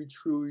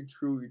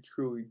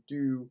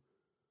do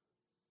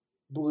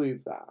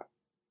believe that.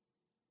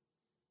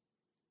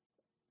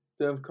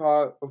 Then of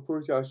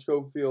course you got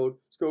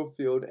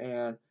Schofield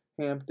and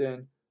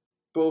Hampton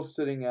both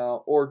sitting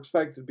out, or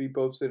expected to be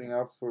both sitting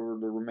out for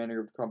the remainder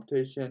of the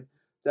competition.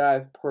 That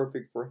is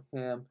perfect for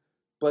him.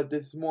 But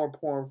this is more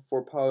important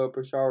for Paulo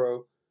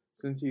Pachero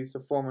since he's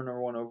the former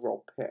number 1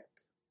 overall pick.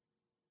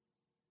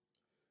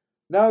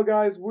 Now,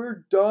 guys,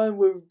 we're done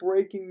with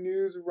breaking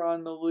news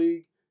around the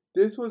league.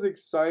 This was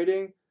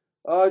exciting.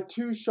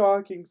 2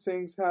 shocking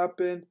things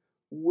happened,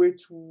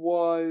 which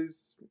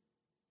was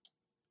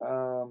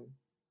Danny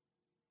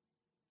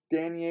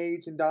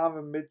Ainge and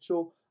Donovan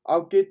Mitchell.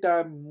 I'll get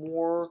that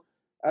more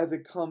as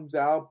it comes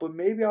out, but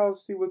maybe I'll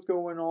see what's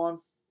going on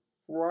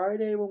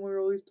Friday when we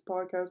release the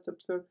podcast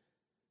episode.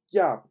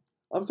 Yeah,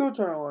 I'm still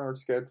trying to learn our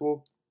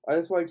schedule. I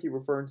just want to keep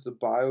referring to the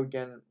bio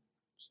again.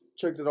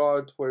 Check it out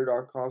at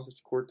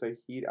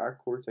twitter.com/courtsideheat,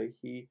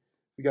 @courtsideheat.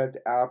 You got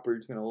the app, or you're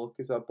just going to look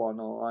us up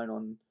online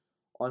on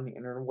the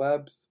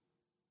interwebs.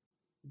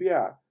 But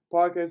yeah,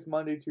 podcast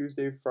Monday,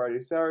 Tuesday,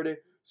 Friday, Saturday.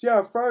 So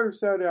yeah, Friday or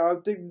Saturday,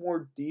 I'll dig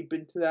more deep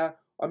into that.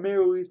 I may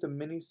release a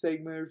mini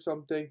segment or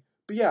something.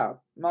 But yeah, I'm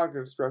not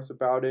going to stress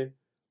about it.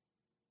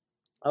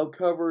 I'll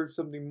cover if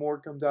something more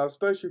comes out,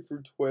 especially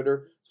through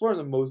Twitter. It's one of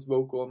the most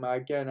vocal, and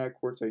again,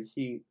 at Courtside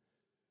Heat.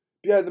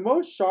 But yeah, the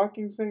most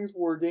shocking things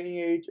were Danny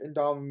Ainge and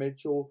Donovan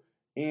Mitchell,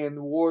 and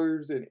the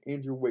Warriors and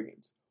Andrew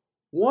Wiggins.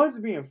 One's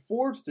being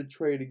forced to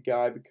trade a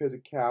guy because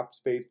of cap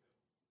space.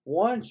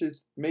 One's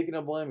just making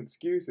up lame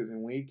excuses,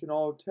 and we can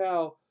all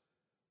tell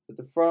that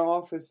the front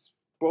office,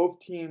 both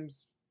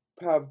teams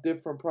have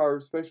different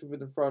priorities, especially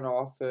with the front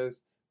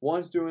office.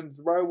 One's doing it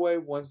the right way,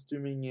 one's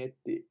doing it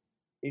the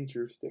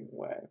interesting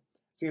way. I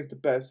think it's the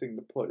best way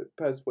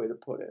to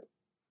put it.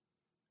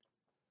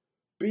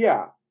 But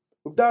yeah,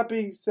 with that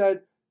being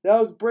said, that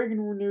was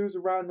breaking news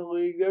around the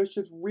league. That was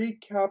just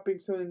recapping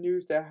some of the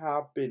news that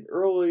happened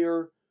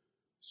earlier.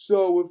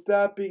 So with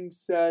that being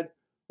said,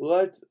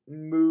 let's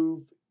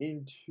move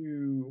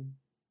into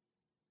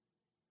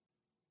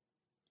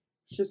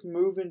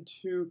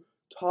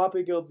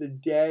topic of the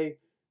day,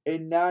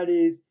 and that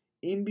is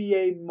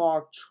NBA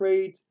mock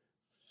trades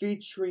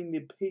featuring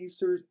the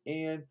Pacers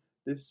and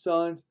the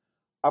Suns.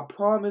 I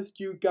promised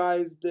you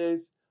guys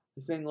this.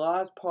 I think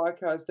last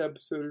podcast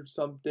episode or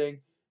something.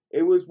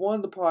 It was one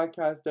of the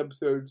podcast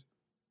episodes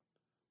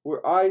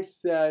where I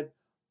said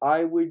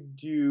I would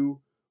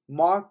do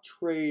mock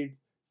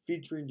trades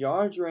featuring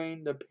DeAndre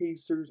Ayton, the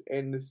Pacers,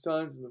 and the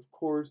Suns, and of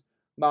course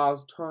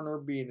Miles Turner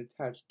being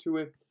attached to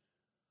it.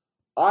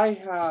 I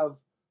have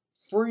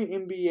 3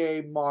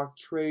 NBA mock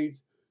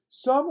trades.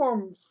 Some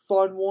are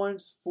fun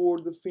ones for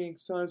the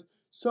Phoenix Suns.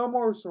 Some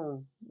are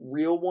some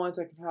real ones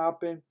that can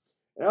happen.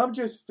 And I'm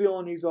just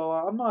feeling these all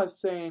out. I'm not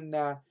saying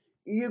that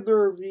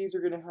either of these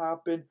are going to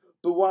happen.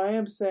 But what I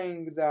am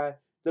saying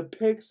that the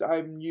picks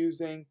I'm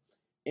using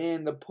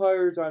and the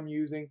players I'm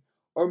using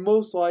are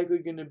most likely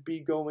going to be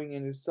going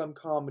into some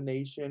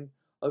combination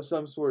of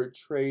some sort of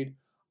trade.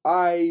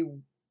 I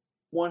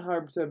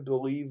 100%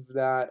 believe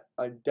that,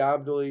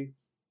 undoubtedly.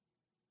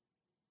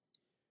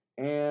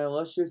 And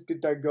let's just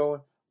get that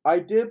going. I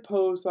did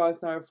post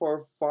last night for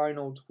our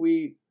final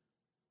tweet.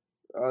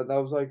 That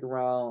was like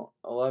around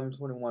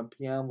 11:21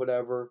 p.m.,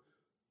 whatever.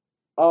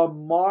 A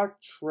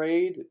mock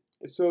trade.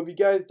 So if you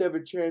guys did have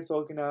a chance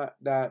looking at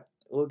that,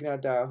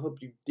 I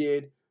hope you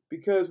did,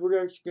 because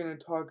we're actually going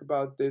to talk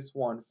about this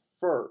one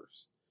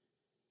first.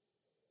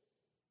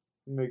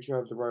 Make sure I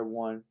have the right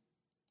one.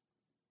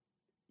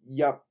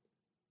 Yep.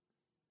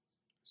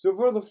 So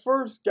for the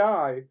first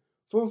guy,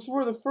 for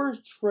the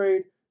first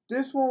trade,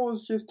 this one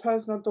was just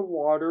testing out the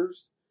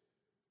waters.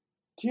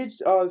 So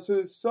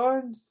the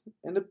Suns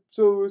the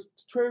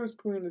trade was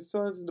between the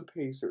Suns and the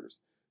Pacers.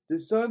 The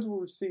Suns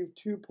will receive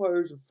 2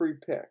 players and 3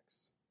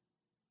 picks.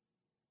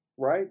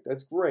 Right?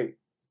 That's great.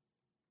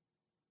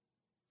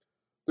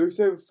 They're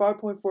saving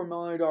 $5.4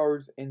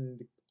 million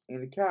in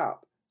the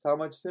cap. That's how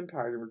much it's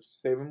impacting. We're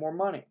just saving more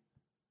money.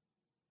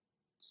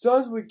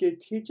 Suns would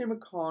get TJ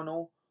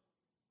McConnell,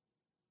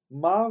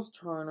 Miles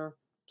Turner,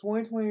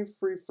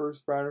 2023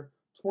 first rounder,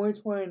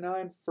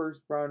 2029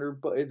 first rounder,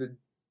 but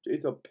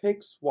it's a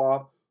pick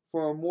swap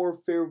for a more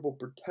favorable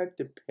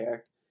protected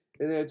pick,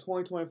 and then a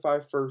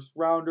 2025 first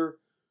rounder.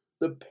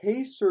 The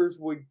Pacers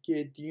would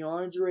get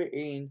DeAndre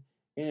Ayton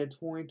and a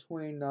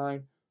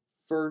 2029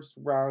 first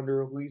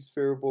rounder, least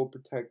favorable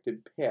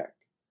protected pick.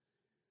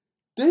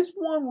 This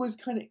one was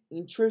kind of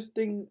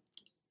interesting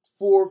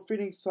for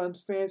Phoenix Suns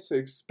fans,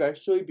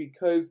 especially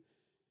because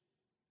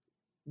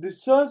the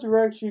Suns are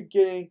actually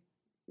getting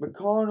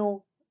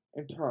McConnell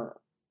and Turner.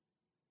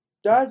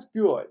 That's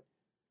good.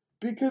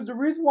 Because the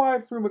reason why I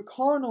threw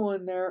McConnell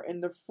in there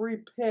and the 3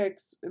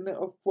 picks,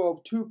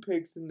 2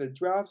 picks in the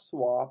draft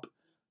swap,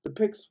 the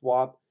pick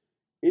swap,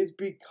 is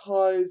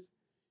because,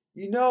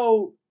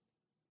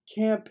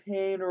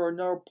 Campaign or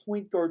another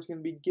point guard is going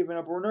to be given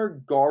up, or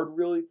another guard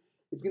really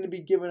is going to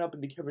be given up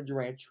in the Kevin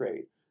Durant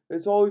trade.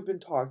 It's always been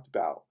talked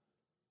about.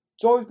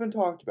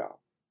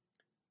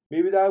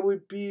 Maybe that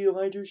would be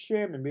Landry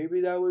Shaman.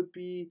 Maybe that would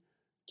be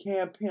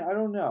Campaign. I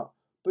don't know.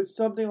 But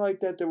something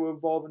like that would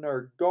involve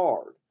another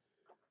guard.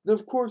 And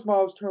of course,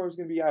 Miles Turner is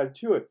going to be added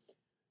to it.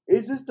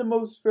 Is this the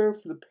most fair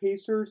for the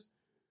Pacers?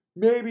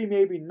 Maybe,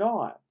 maybe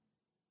not.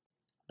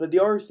 But they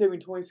are saving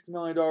 $26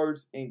 million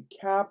in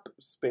cap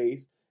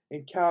space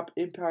and cap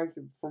impact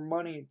for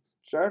money in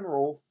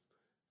general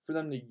for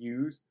them to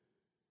use.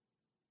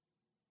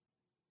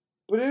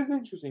 But it is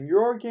interesting. You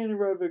are getting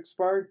rid of an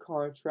expired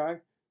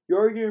contract. You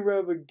are getting rid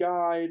of a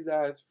guy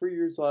that has 3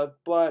 years left.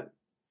 But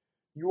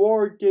you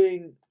are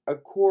getting a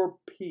core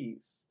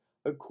piece,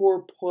 a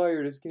core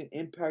player that's going to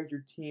impact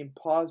your team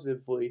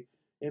positively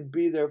and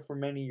be there for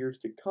many years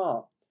to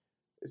come,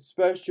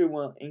 especially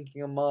when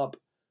inking them up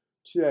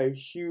to a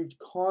huge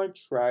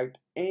contract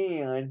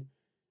and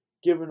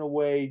giving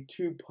away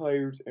 2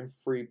 players and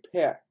 3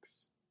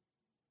 picks.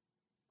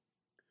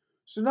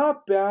 So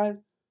not bad.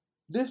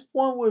 This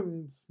one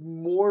would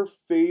more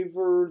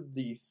favor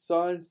the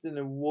Suns than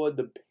it would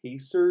the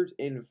Pacers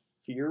in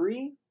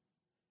theory.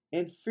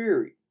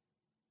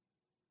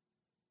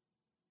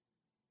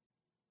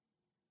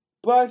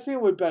 But I think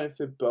it would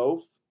benefit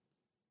both.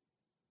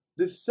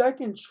 The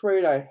second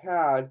trade I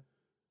had,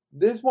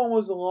 this one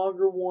was a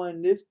longer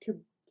one. This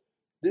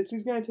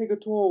is going to take a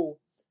toll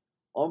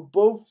on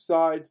both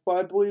sides, but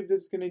I believe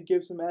this is going to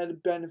give some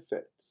added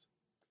benefits.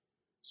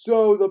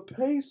 So the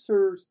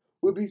Pacers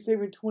would be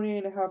saving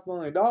 $28.5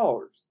 million.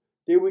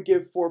 They would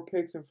get 4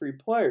 picks and 3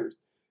 players.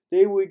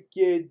 They would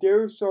get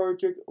Darius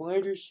Sargic,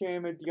 Landry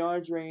Shaman,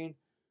 DeAndre Ayton,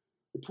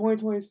 the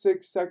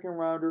 2026 second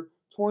rounder,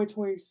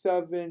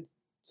 2027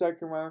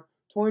 second rounder,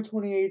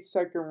 2028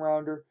 second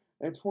rounder,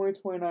 and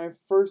 2029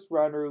 first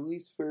rounder,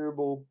 least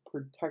favorable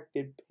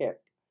protected pick.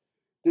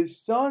 The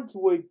Suns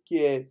would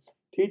get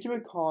TJ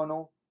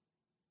McConnell,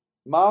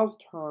 Miles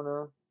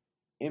Turner,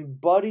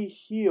 and Buddy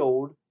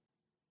Hield.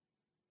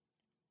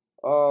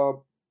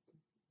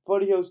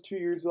 Buddy Hield's 2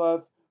 years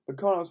left.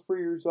 McConnell's 3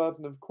 years left,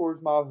 and of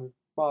course Miles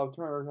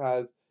Turner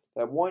has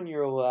that 1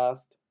 year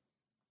left,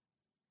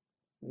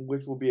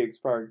 which will be an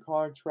expiring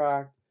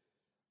contract.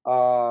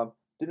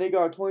 Then they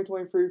got a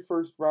 2023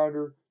 first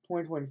rounder,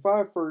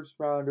 2025 first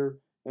rounder,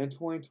 and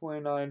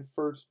 2029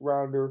 first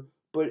rounder,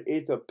 but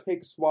it's a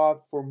pick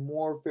swap for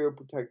more fair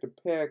protected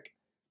pick.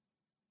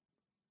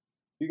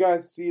 You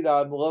guys see that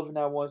I'm loving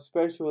that one,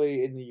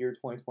 especially in the year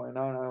 2029.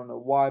 I don't know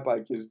why, but I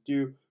just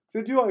do.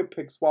 Because I do like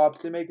pick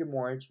swaps. They make it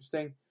more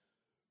interesting.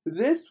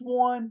 This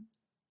one,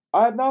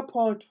 I have not put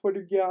on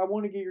Twitter yet. I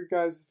want to get your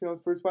guys'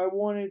 feelings first, but I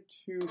wanted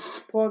to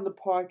put on the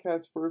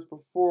podcast first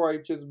before I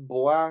just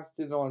blast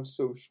it on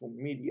social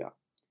media.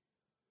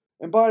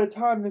 And by the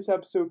time this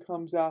episode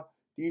comes out,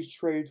 these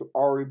trades will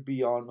already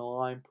be on the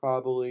line,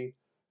 probably.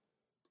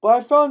 But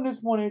I found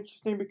this one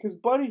interesting because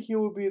Buddy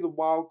Hield will be the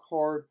wild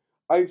card.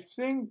 I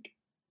think,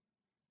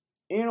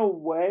 in a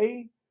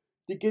way,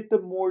 to get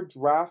the more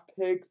draft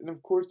picks and,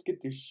 of course,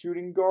 get the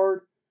shooting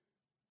guard,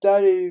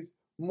 that is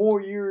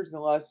more years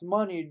and less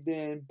money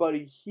than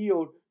Buddy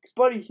Hield. Because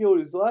Buddy Hield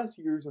is less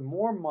years and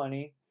more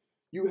money.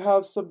 You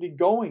have something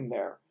going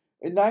there.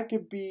 And that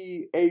could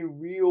be a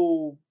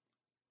real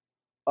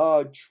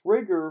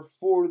trigger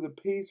for the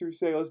Pacers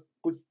to say,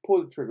 let's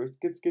pull the trigger.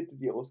 Let's get the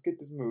deal. Let's get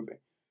this moving.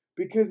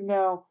 Because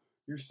now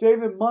you're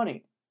saving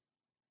money.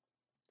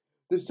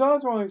 The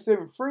Suns are only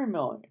saving $3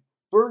 million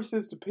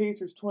versus the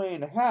Pacers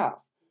 $20.5.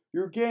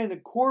 You're getting a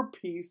core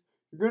piece.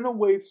 You're going to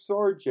waive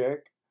Sargic,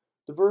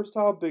 the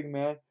versatile big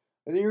man,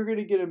 and then you're going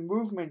to get a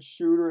movement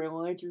shooter in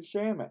Landry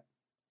Shamet.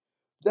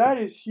 That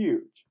is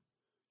huge.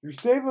 You're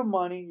saving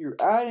money, you're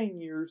adding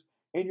years,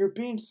 and you're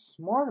being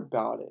smart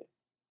about it.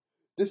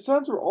 The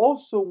Suns are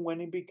also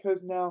winning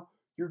because now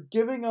you're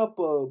giving up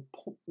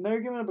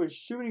a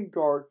shooting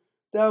guard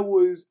that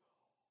was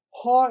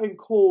hot and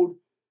cold,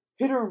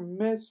 hit or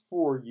miss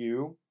for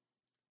you,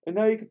 and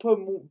now you can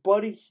put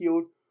Buddy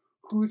Hield,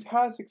 who's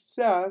had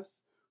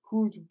success,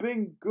 who's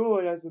been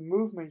good as a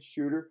movement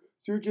shooter.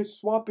 So you're just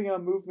swapping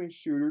out movement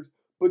shooters,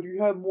 but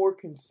you have more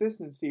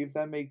consistency, if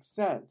that makes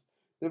sense.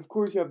 Then, of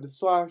course, you have the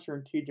slasher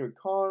and T.J.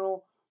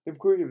 McConnell. Then, of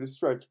course, you have the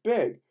stretch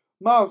big.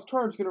 Miles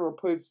Turner's going to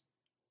replace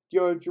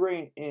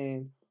DeAndre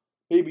in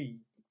maybe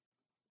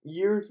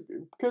years,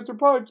 because they're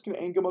probably just going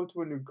to ink him up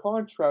to a new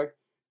contract,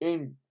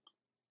 and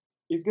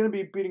he's going to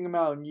be beating him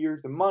out in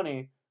years of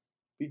money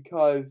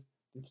because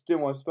they still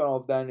want to spend all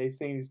of that, and they're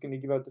saying he's going to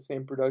give out the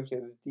same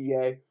production as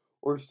DA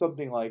or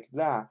something like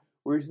that,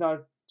 where he's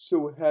not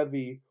so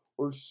heavy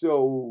or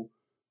so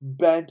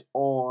bent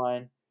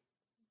on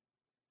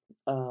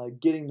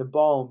getting the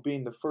ball and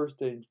being the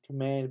first in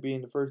command,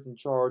 being the first in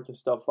charge and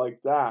stuff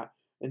like that,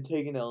 and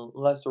taking a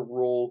lesser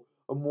role,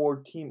 a more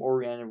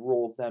team-oriented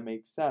role, if that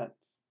makes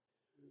sense.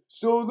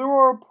 So there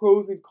are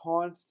pros and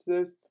cons to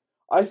this.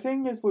 I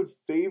think this would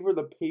favor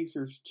the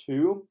Pacers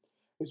too,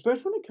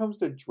 especially when it comes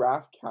to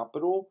draft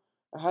capital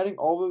and adding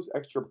all those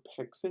extra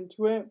picks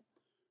into it.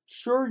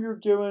 Sure, you're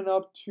giving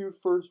up 2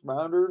 first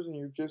rounders and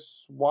you're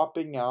just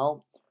swapping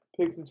out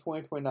picks in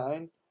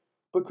 2029,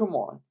 but come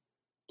on.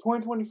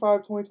 2025,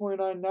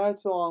 2029,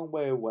 that's a long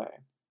way away.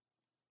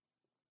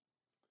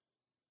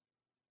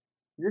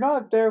 You're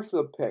not there for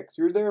the picks.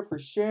 You're there for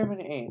Sham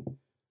and Ayton.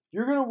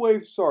 You're going to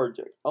waive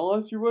Sargic,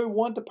 unless you really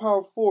want the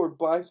power forward,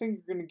 but I think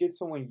you're going to get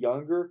someone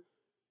younger.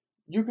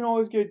 You can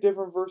always get a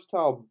different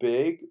versatile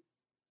big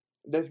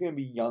that's going to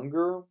be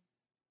younger,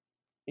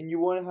 and you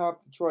want to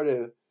have to try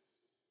to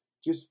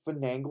just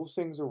finagle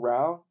things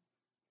around.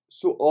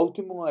 So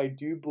ultimately, I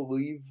do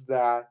believe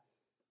that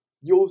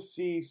you'll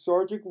see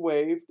Sargic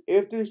waived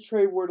if this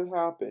trade were to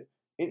happen.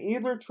 In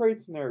either trade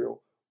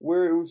scenario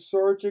where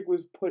Sargic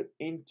was put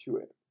into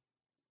it,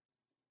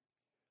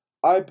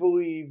 I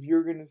believe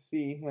you're going to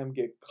see him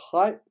get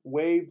cut,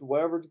 waived,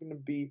 whatever it's going to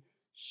be.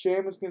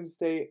 Sham is going to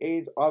stay.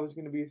 Ayton's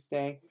obviously going to be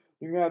staying.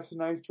 You're going to have some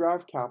nice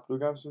draft capital. You're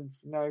going to have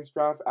some nice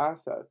draft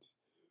assets.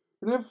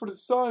 And then for the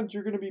Suns,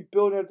 you're going to be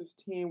building out this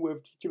team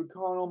with T.J.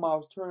 McConnell,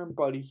 Miles Turner,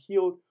 Buddy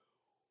Hield,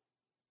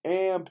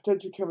 and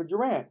potentially Kevin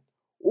Durant.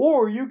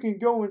 Or you can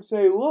go and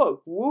say,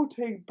 look, we'll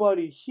take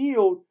Buddy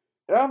Hield,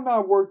 and I'm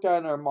not worked out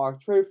in our mock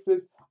trade for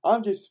this.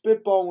 I'm just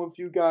spitballing with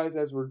you guys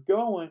as we're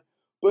going.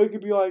 But it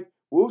could be like,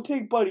 we'll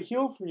take Buddy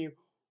Hield from you.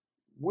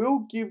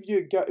 We'll give you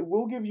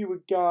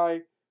a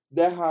guy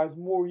that has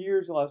more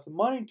years and less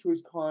money to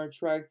his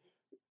contract,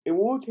 and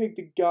we'll take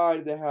the guy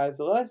that has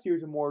less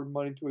years and more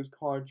money to his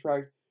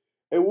contract,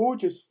 and we'll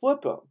just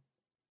flip him.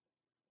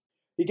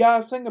 You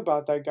gotta think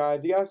about that,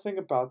 guys. You gotta think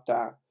about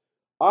that.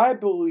 I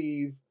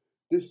believe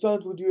the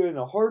Suns will do it in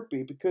a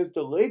heartbeat because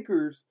the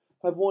Lakers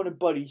have wanted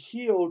Buddy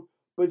Hield,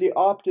 but they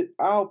opted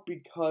out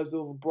because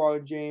of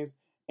LeBron James,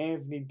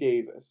 Anthony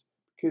Davis,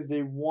 because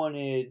they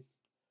wanted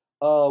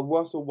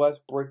Russell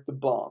Westbrook the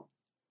bum.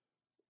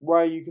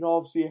 Right, you can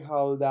all see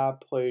how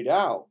that played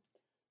out.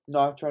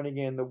 Not trying to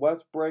get in the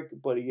Westbrook,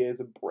 but he is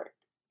a brick.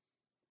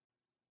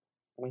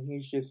 And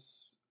he's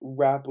just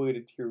rapidly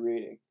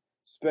deteriorating,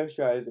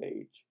 especially at his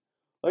age.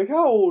 Like,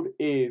 how old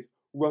is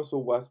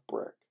Russell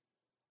Westbrook?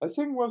 I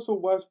think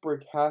Russell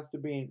Westbrook has to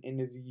be in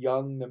his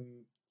young,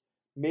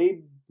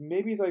 maybe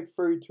he's like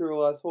 32 or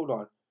less. Hold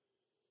on.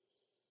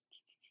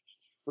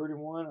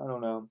 31? I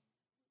don't know.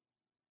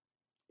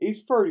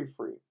 He's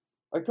 33.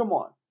 Like, come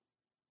on.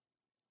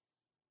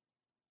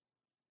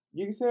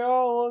 You can say,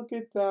 oh, look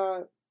at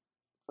that.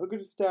 Look at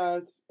the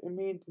stats. It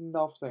means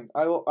nothing.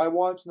 I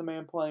watched the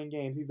man playing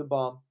games. He's a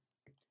bum.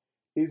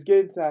 He's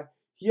getting sad.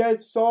 He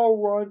had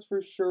solid runs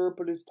for sure,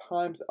 but his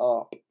time's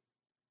up.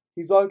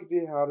 He's lucky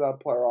to have that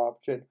player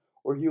option,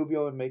 or he'll be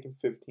only making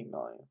 $15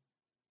 million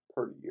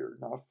per year,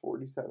 not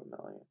 $47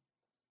 million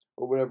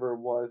or whatever it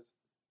was.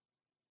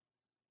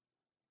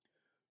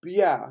 But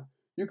yeah,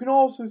 you can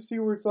also see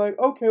where it's like,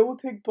 okay, we'll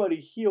take Buddy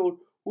Hield.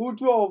 We'll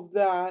do all of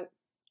that.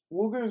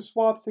 We're gonna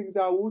swap things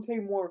out. We'll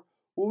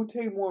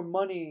take more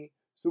money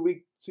so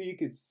you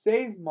could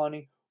save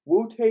money.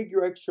 We'll take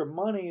your extra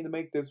money to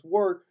make this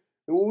work,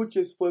 and we'll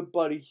just flip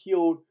Buddy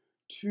Hield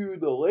to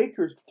the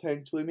Lakers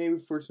potentially, maybe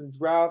for some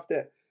draft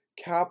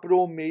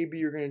capital. Maybe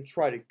you're gonna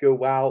try to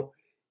go out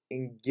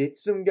and get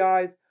some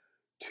guys.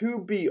 To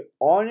be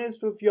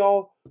honest with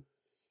y'all,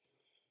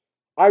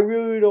 I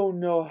really don't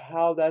know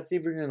how that's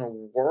even gonna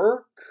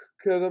work,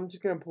 because I'm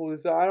just gonna pull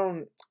this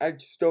out. I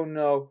just don't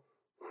know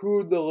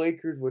who the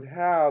Lakers would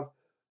have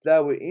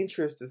that would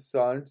interest the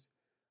Suns.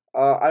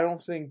 I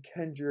don't think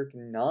Kendrick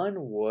Nunn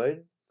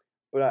would,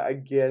 but I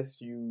guess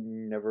you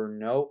never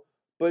know.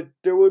 But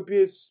there would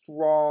be a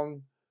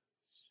strong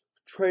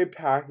trade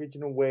package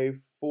in a way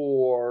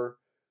for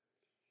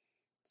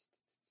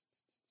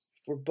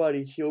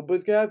Buddy Hield, but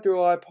it's gonna have to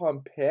rely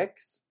upon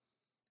picks.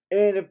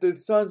 And if the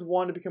Suns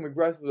want to become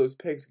aggressive with those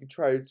picks, they can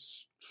try to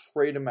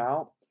trade them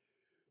out.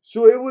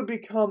 So it would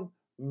become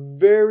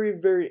very,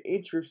 very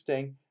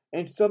interesting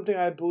and something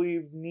I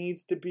believe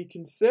needs to be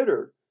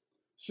considered.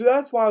 So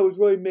that's why I was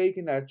really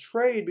making that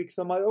trade, because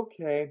I'm like,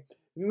 okay,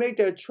 you make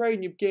that trade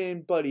and you get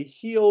in Buddy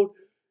Hield.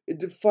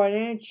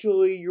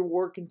 Financially, you're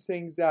working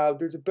things out.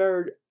 There's a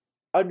better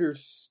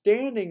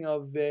understanding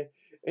of it,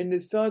 and the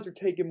Suns are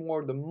taking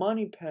more of the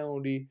money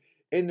penalty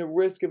and the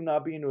risk of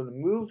not being able to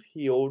move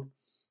Hield,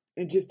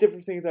 and just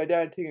different things like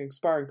that, and taking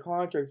expiring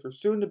contracts or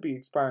soon-to-be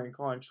expiring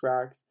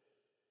contracts.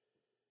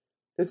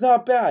 It's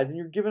not bad, and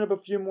you're giving up a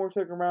few more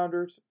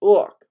second-rounders.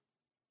 Look,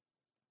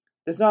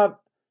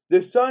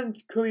 the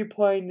Suns could be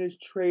playing this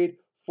trade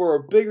for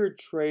a bigger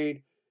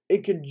trade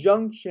in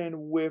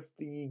conjunction with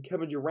the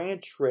Kevin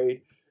Durant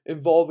trade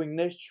involving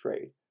this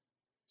trade.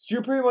 So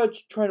you're pretty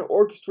much trying to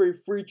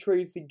orchestrate free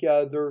trades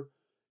together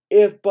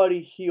if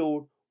Buddy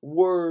Hield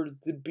were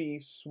to be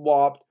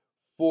swapped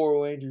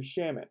for Landry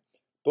Shamet.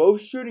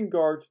 Both shooting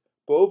guards,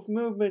 both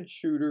movement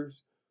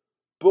shooters,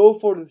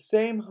 both are the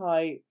same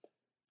height,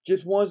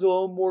 just one's a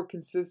little more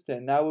consistent.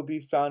 And that would be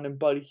found in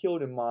Buddy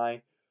Hield, in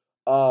my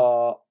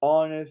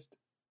honest,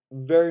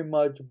 very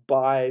much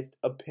biased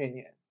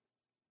opinion.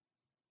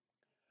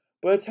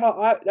 But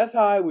that's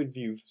how I would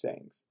view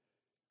things.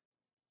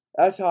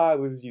 That's how I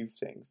would view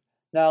things.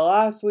 Now,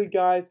 lastly,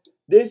 guys,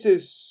 this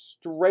is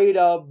straight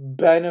up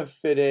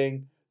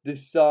benefiting the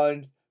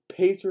Suns.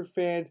 Pacer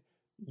fans,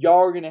 y'all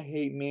are gonna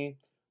hate me.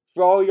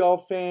 For all y'all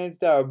fans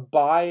that are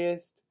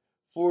biased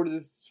for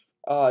this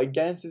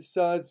against the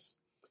Suns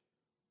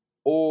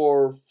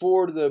or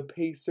for the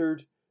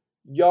Pacers,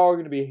 y'all are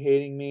gonna be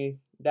hating me.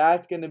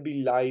 That's gonna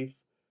be life,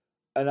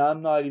 and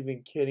I'm not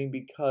even kidding,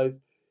 because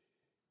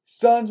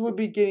Suns would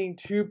be getting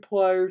 2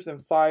 players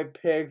and 5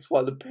 picks,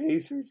 while the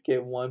Pacers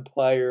get 1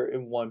 player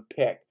and 1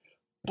 pick.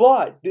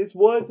 But this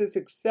was a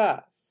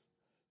success.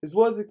 This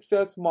was a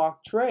success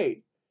mock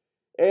trade.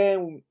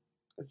 And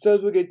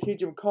Suns would get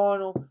T.J.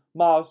 McConnell,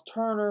 Miles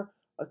Turner,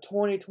 a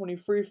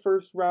 2023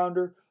 first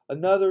rounder,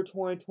 another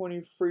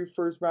 2023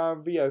 first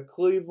rounder via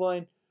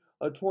Cleveland,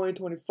 a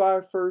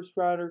 2025 first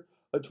rounder,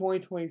 a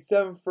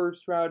 2027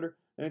 first rounder,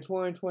 and a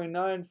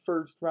 2029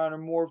 first rounder,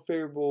 more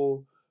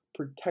favorable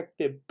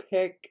protected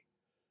pick.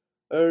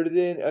 Other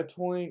than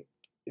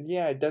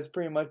that's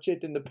pretty much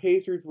it. Then the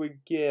Pacers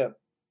would get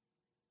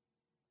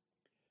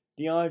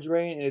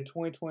DeAndre and a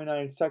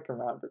 2029 second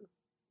rounder.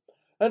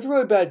 That's a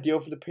really bad deal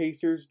for the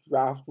Pacers,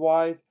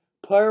 draft-wise.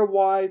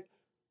 Player-wise,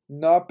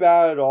 not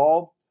bad at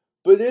all.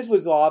 But this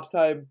was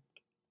lopsided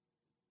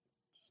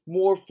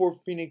more for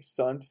Phoenix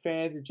Suns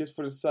fans, or just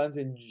for the Suns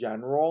in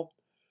general.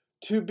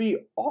 To be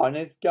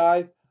honest,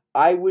 guys,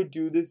 I would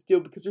do this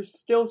deal because they're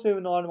still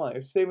saving a lot of money.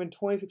 They're saving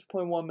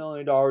 $26.1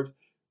 million.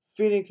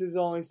 Phoenix is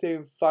only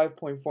saving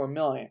 $5.4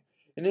 million.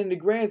 And in the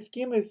grand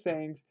scheme of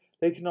things,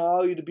 they can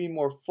allow you to be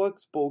more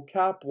flexible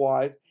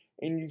cap-wise,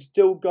 and you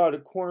still got a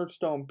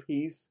cornerstone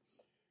piece.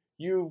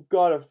 You've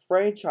got a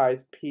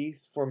franchise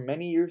piece for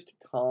many years to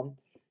come.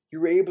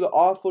 You're able to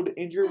offload the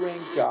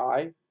injury-ring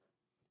guy,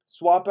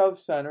 swap out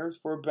centers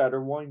for a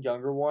better one,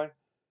 younger one.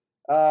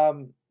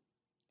 And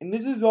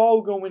this is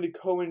all going to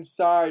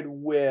coincide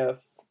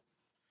with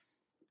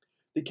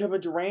the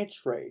Kevin Durant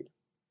trade.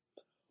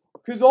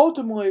 Because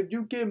ultimately, if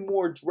you get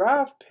more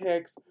draft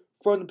picks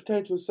from the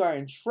potential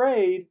sign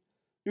trade,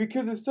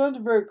 because the Suns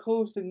are very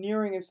close to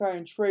nearing a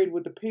sign trade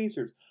with the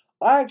Pacers,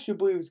 I actually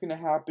believe it's going to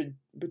happen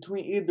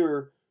between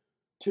either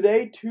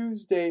today,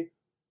 Tuesday,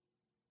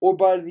 or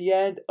by the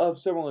end of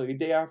Summer League,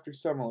 the day after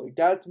Summer League.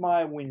 That's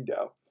my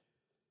window.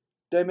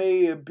 That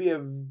may be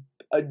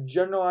a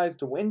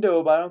generalized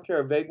window, but I don't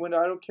care. A vague window,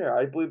 I don't care.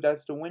 I believe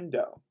that's the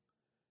window.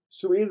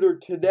 So either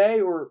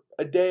today or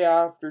a day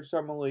after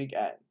Summer League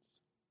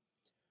ends.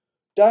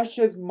 That's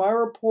just my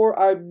report.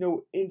 I have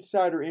no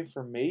insider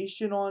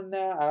information on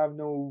that. I have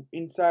no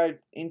inside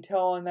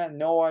intel on that.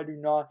 No, I do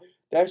not.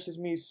 That's just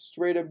me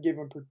straight up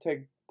giving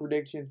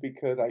predictions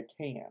because I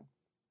can.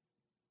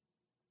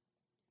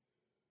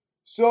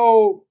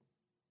 So,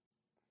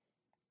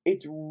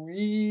 it's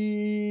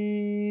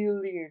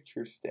really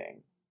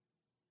interesting.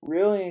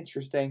 Really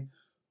interesting.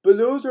 But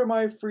those are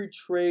my free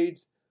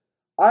trades.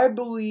 I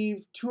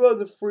believe 2 of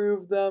the 3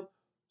 of them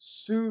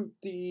suit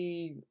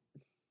the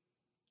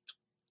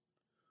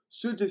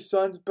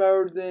Suns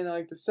better than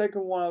like the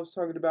second one I was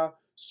talking about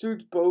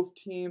suits both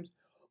teams.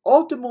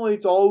 Ultimately,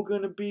 it's all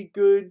going to be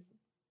good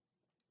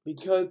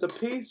because the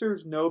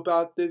Pacers know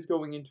about this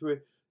going into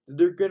it.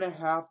 They're going to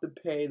have to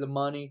pay the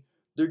money.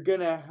 They're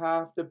going to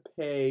have to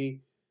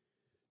pay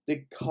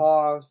the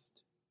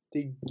cost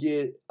to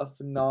get a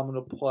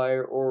phenomenal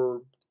player,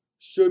 or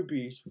should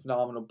be a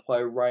phenomenal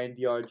player, Ryan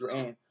DeAndre.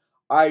 And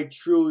I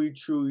truly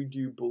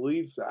do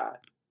believe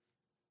that.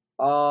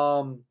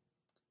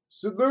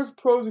 So there's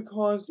pros and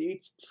cons to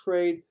each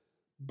trade,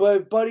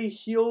 but if Buddy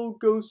Hield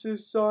goes to the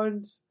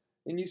Suns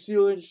and you see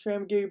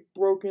Lindstrom get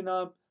broken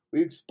up,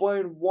 we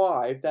explain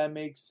why, if that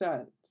makes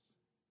sense.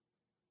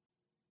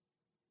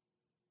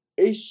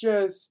 It's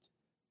just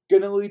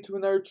gonna lead to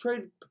another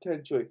trade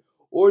potentially,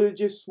 or they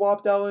just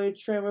swapped out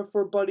Lindstrom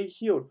for Buddy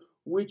Hield,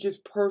 which is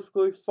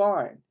perfectly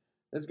fine.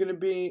 It's gonna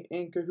be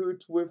in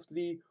cahoots with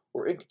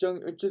or in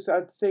conjunction, just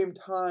at the same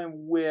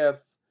time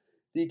with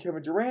the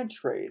Kevin Durant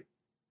trade.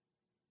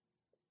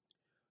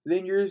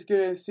 Then you're just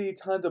going to see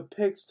tons of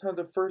picks, tons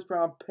of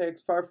first-round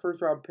picks, 5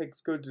 first-round picks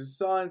go to the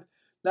Suns.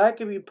 That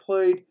can be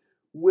played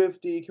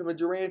with the Kevin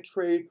Durant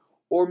trade,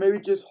 or maybe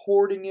just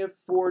hoarding it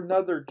for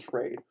another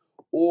trade,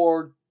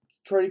 or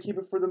try to keep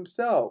it for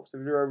themselves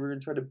if they're ever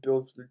going to try to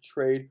build for the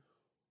trade,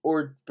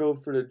 or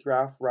build for the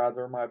draft,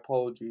 rather. My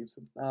apologies.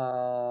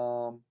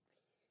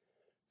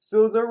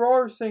 So there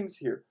are things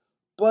here.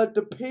 But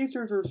the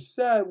Pacers are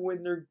set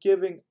when they're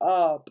giving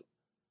up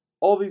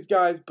all these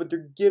guys, but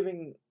they're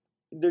getting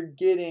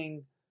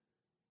DeAndre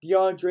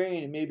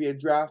and maybe a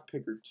draft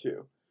pick or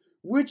 2,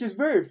 which is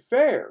very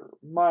fair,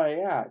 might I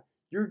add.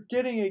 You're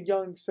getting a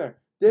young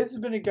center. This has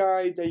been a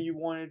guy that you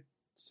wanted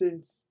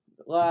since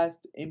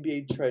last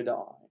NBA trade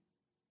on.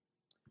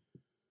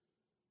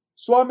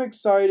 So I'm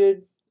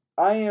excited.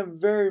 I am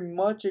very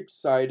much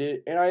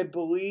excited, and I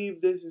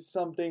believe this is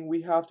something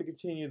we have to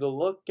continue to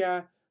look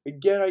at.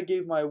 Again, I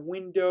gave my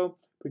window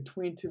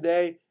between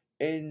today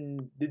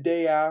and the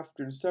day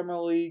after the Summer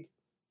League.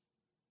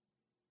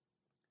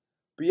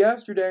 But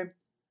yesterday,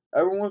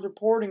 everyone was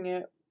reporting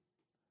it.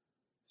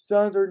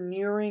 Suns are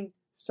nearing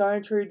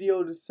sign trade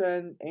deal to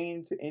send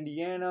Ayton to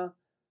Indiana.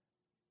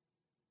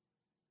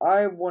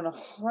 I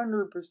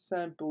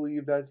 100%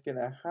 believe that's going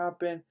to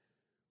happen.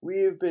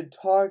 We have been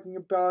talking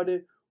about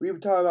it. We've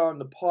been talking about it on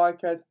the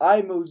podcast.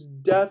 I most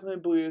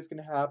definitely believe it's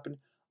going to happen.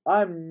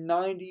 I'm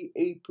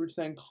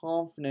 98%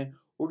 confident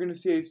we're going to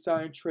see a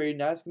sign trade,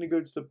 and that's going to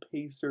go to the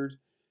Pacers.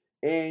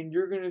 And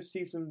you're going to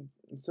see some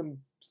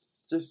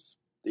just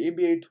the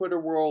NBA Twitter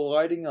world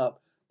lighting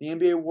up. The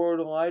NBA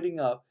world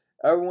lighting up.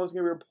 Everyone's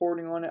going to be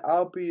reporting on it.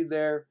 I'll be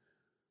there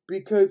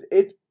because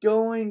it's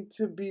going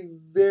to be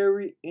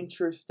very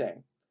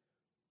interesting.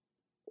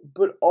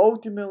 But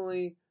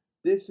ultimately,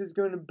 this is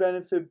going to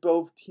benefit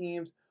both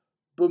teams,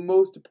 but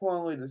most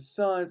importantly, the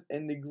Suns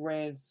in the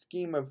grand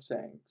scheme of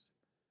things.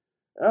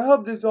 And I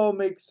hope this all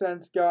makes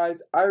sense,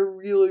 guys. I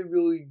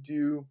really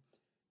do.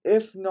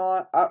 If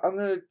not,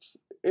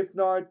 if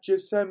not,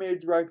 just send me a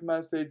direct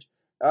message,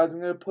 as I'm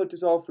going to put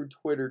this all for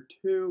Twitter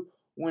too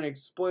when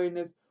explaining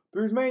this.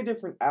 There's many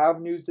different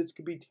avenues this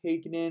could be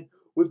taken in,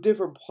 with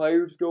different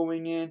players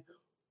going in,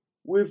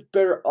 with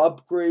better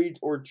upgrades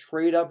or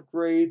trade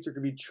upgrades. There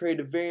could be trade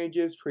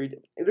advantages,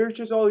 there's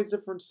just all these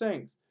different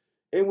things.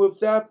 And with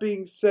that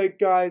being said,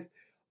 guys,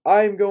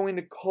 I'm going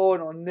to call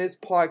it on this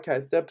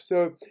podcast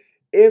episode.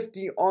 If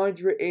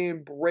DeAndre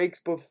Ayton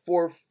breaks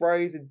before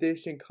Friday's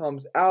edition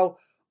comes out,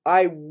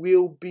 I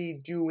will be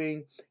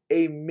doing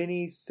a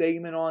mini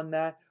segment on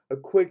that, a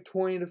quick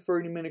 20 to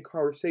 30 minute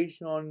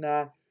conversation on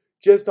that,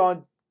 just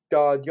on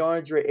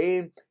DeAndre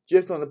Ayton,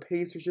 just on the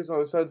Pacers, just on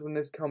the Suns when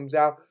this comes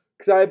out,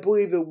 because I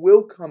believe it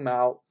will come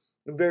out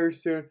very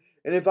soon.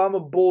 And if I'm a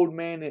bold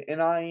man,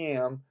 and I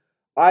am,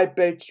 I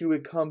bet you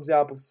it comes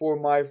out before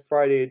my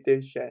Friday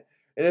edition.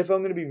 And if I'm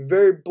going to be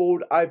very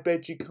bold, I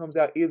bet you it comes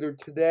out either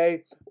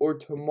today or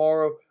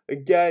tomorrow.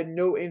 Again,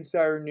 no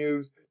insider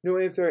news, no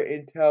insider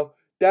intel.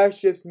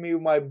 That's just me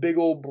with my big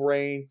old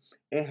brain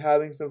and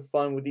having some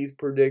fun with these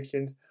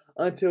predictions.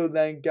 Until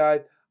then,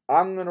 guys,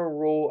 I'm going to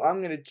roll.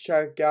 I'm going to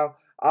check out.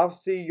 I'll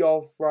see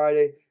y'all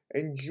Friday.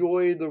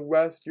 Enjoy the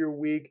rest of your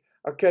week.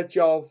 I'll catch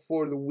y'all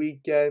for the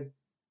weekend.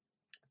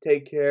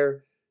 Take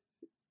care.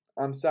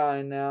 I'm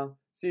signing now.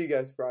 See you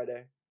guys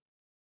Friday.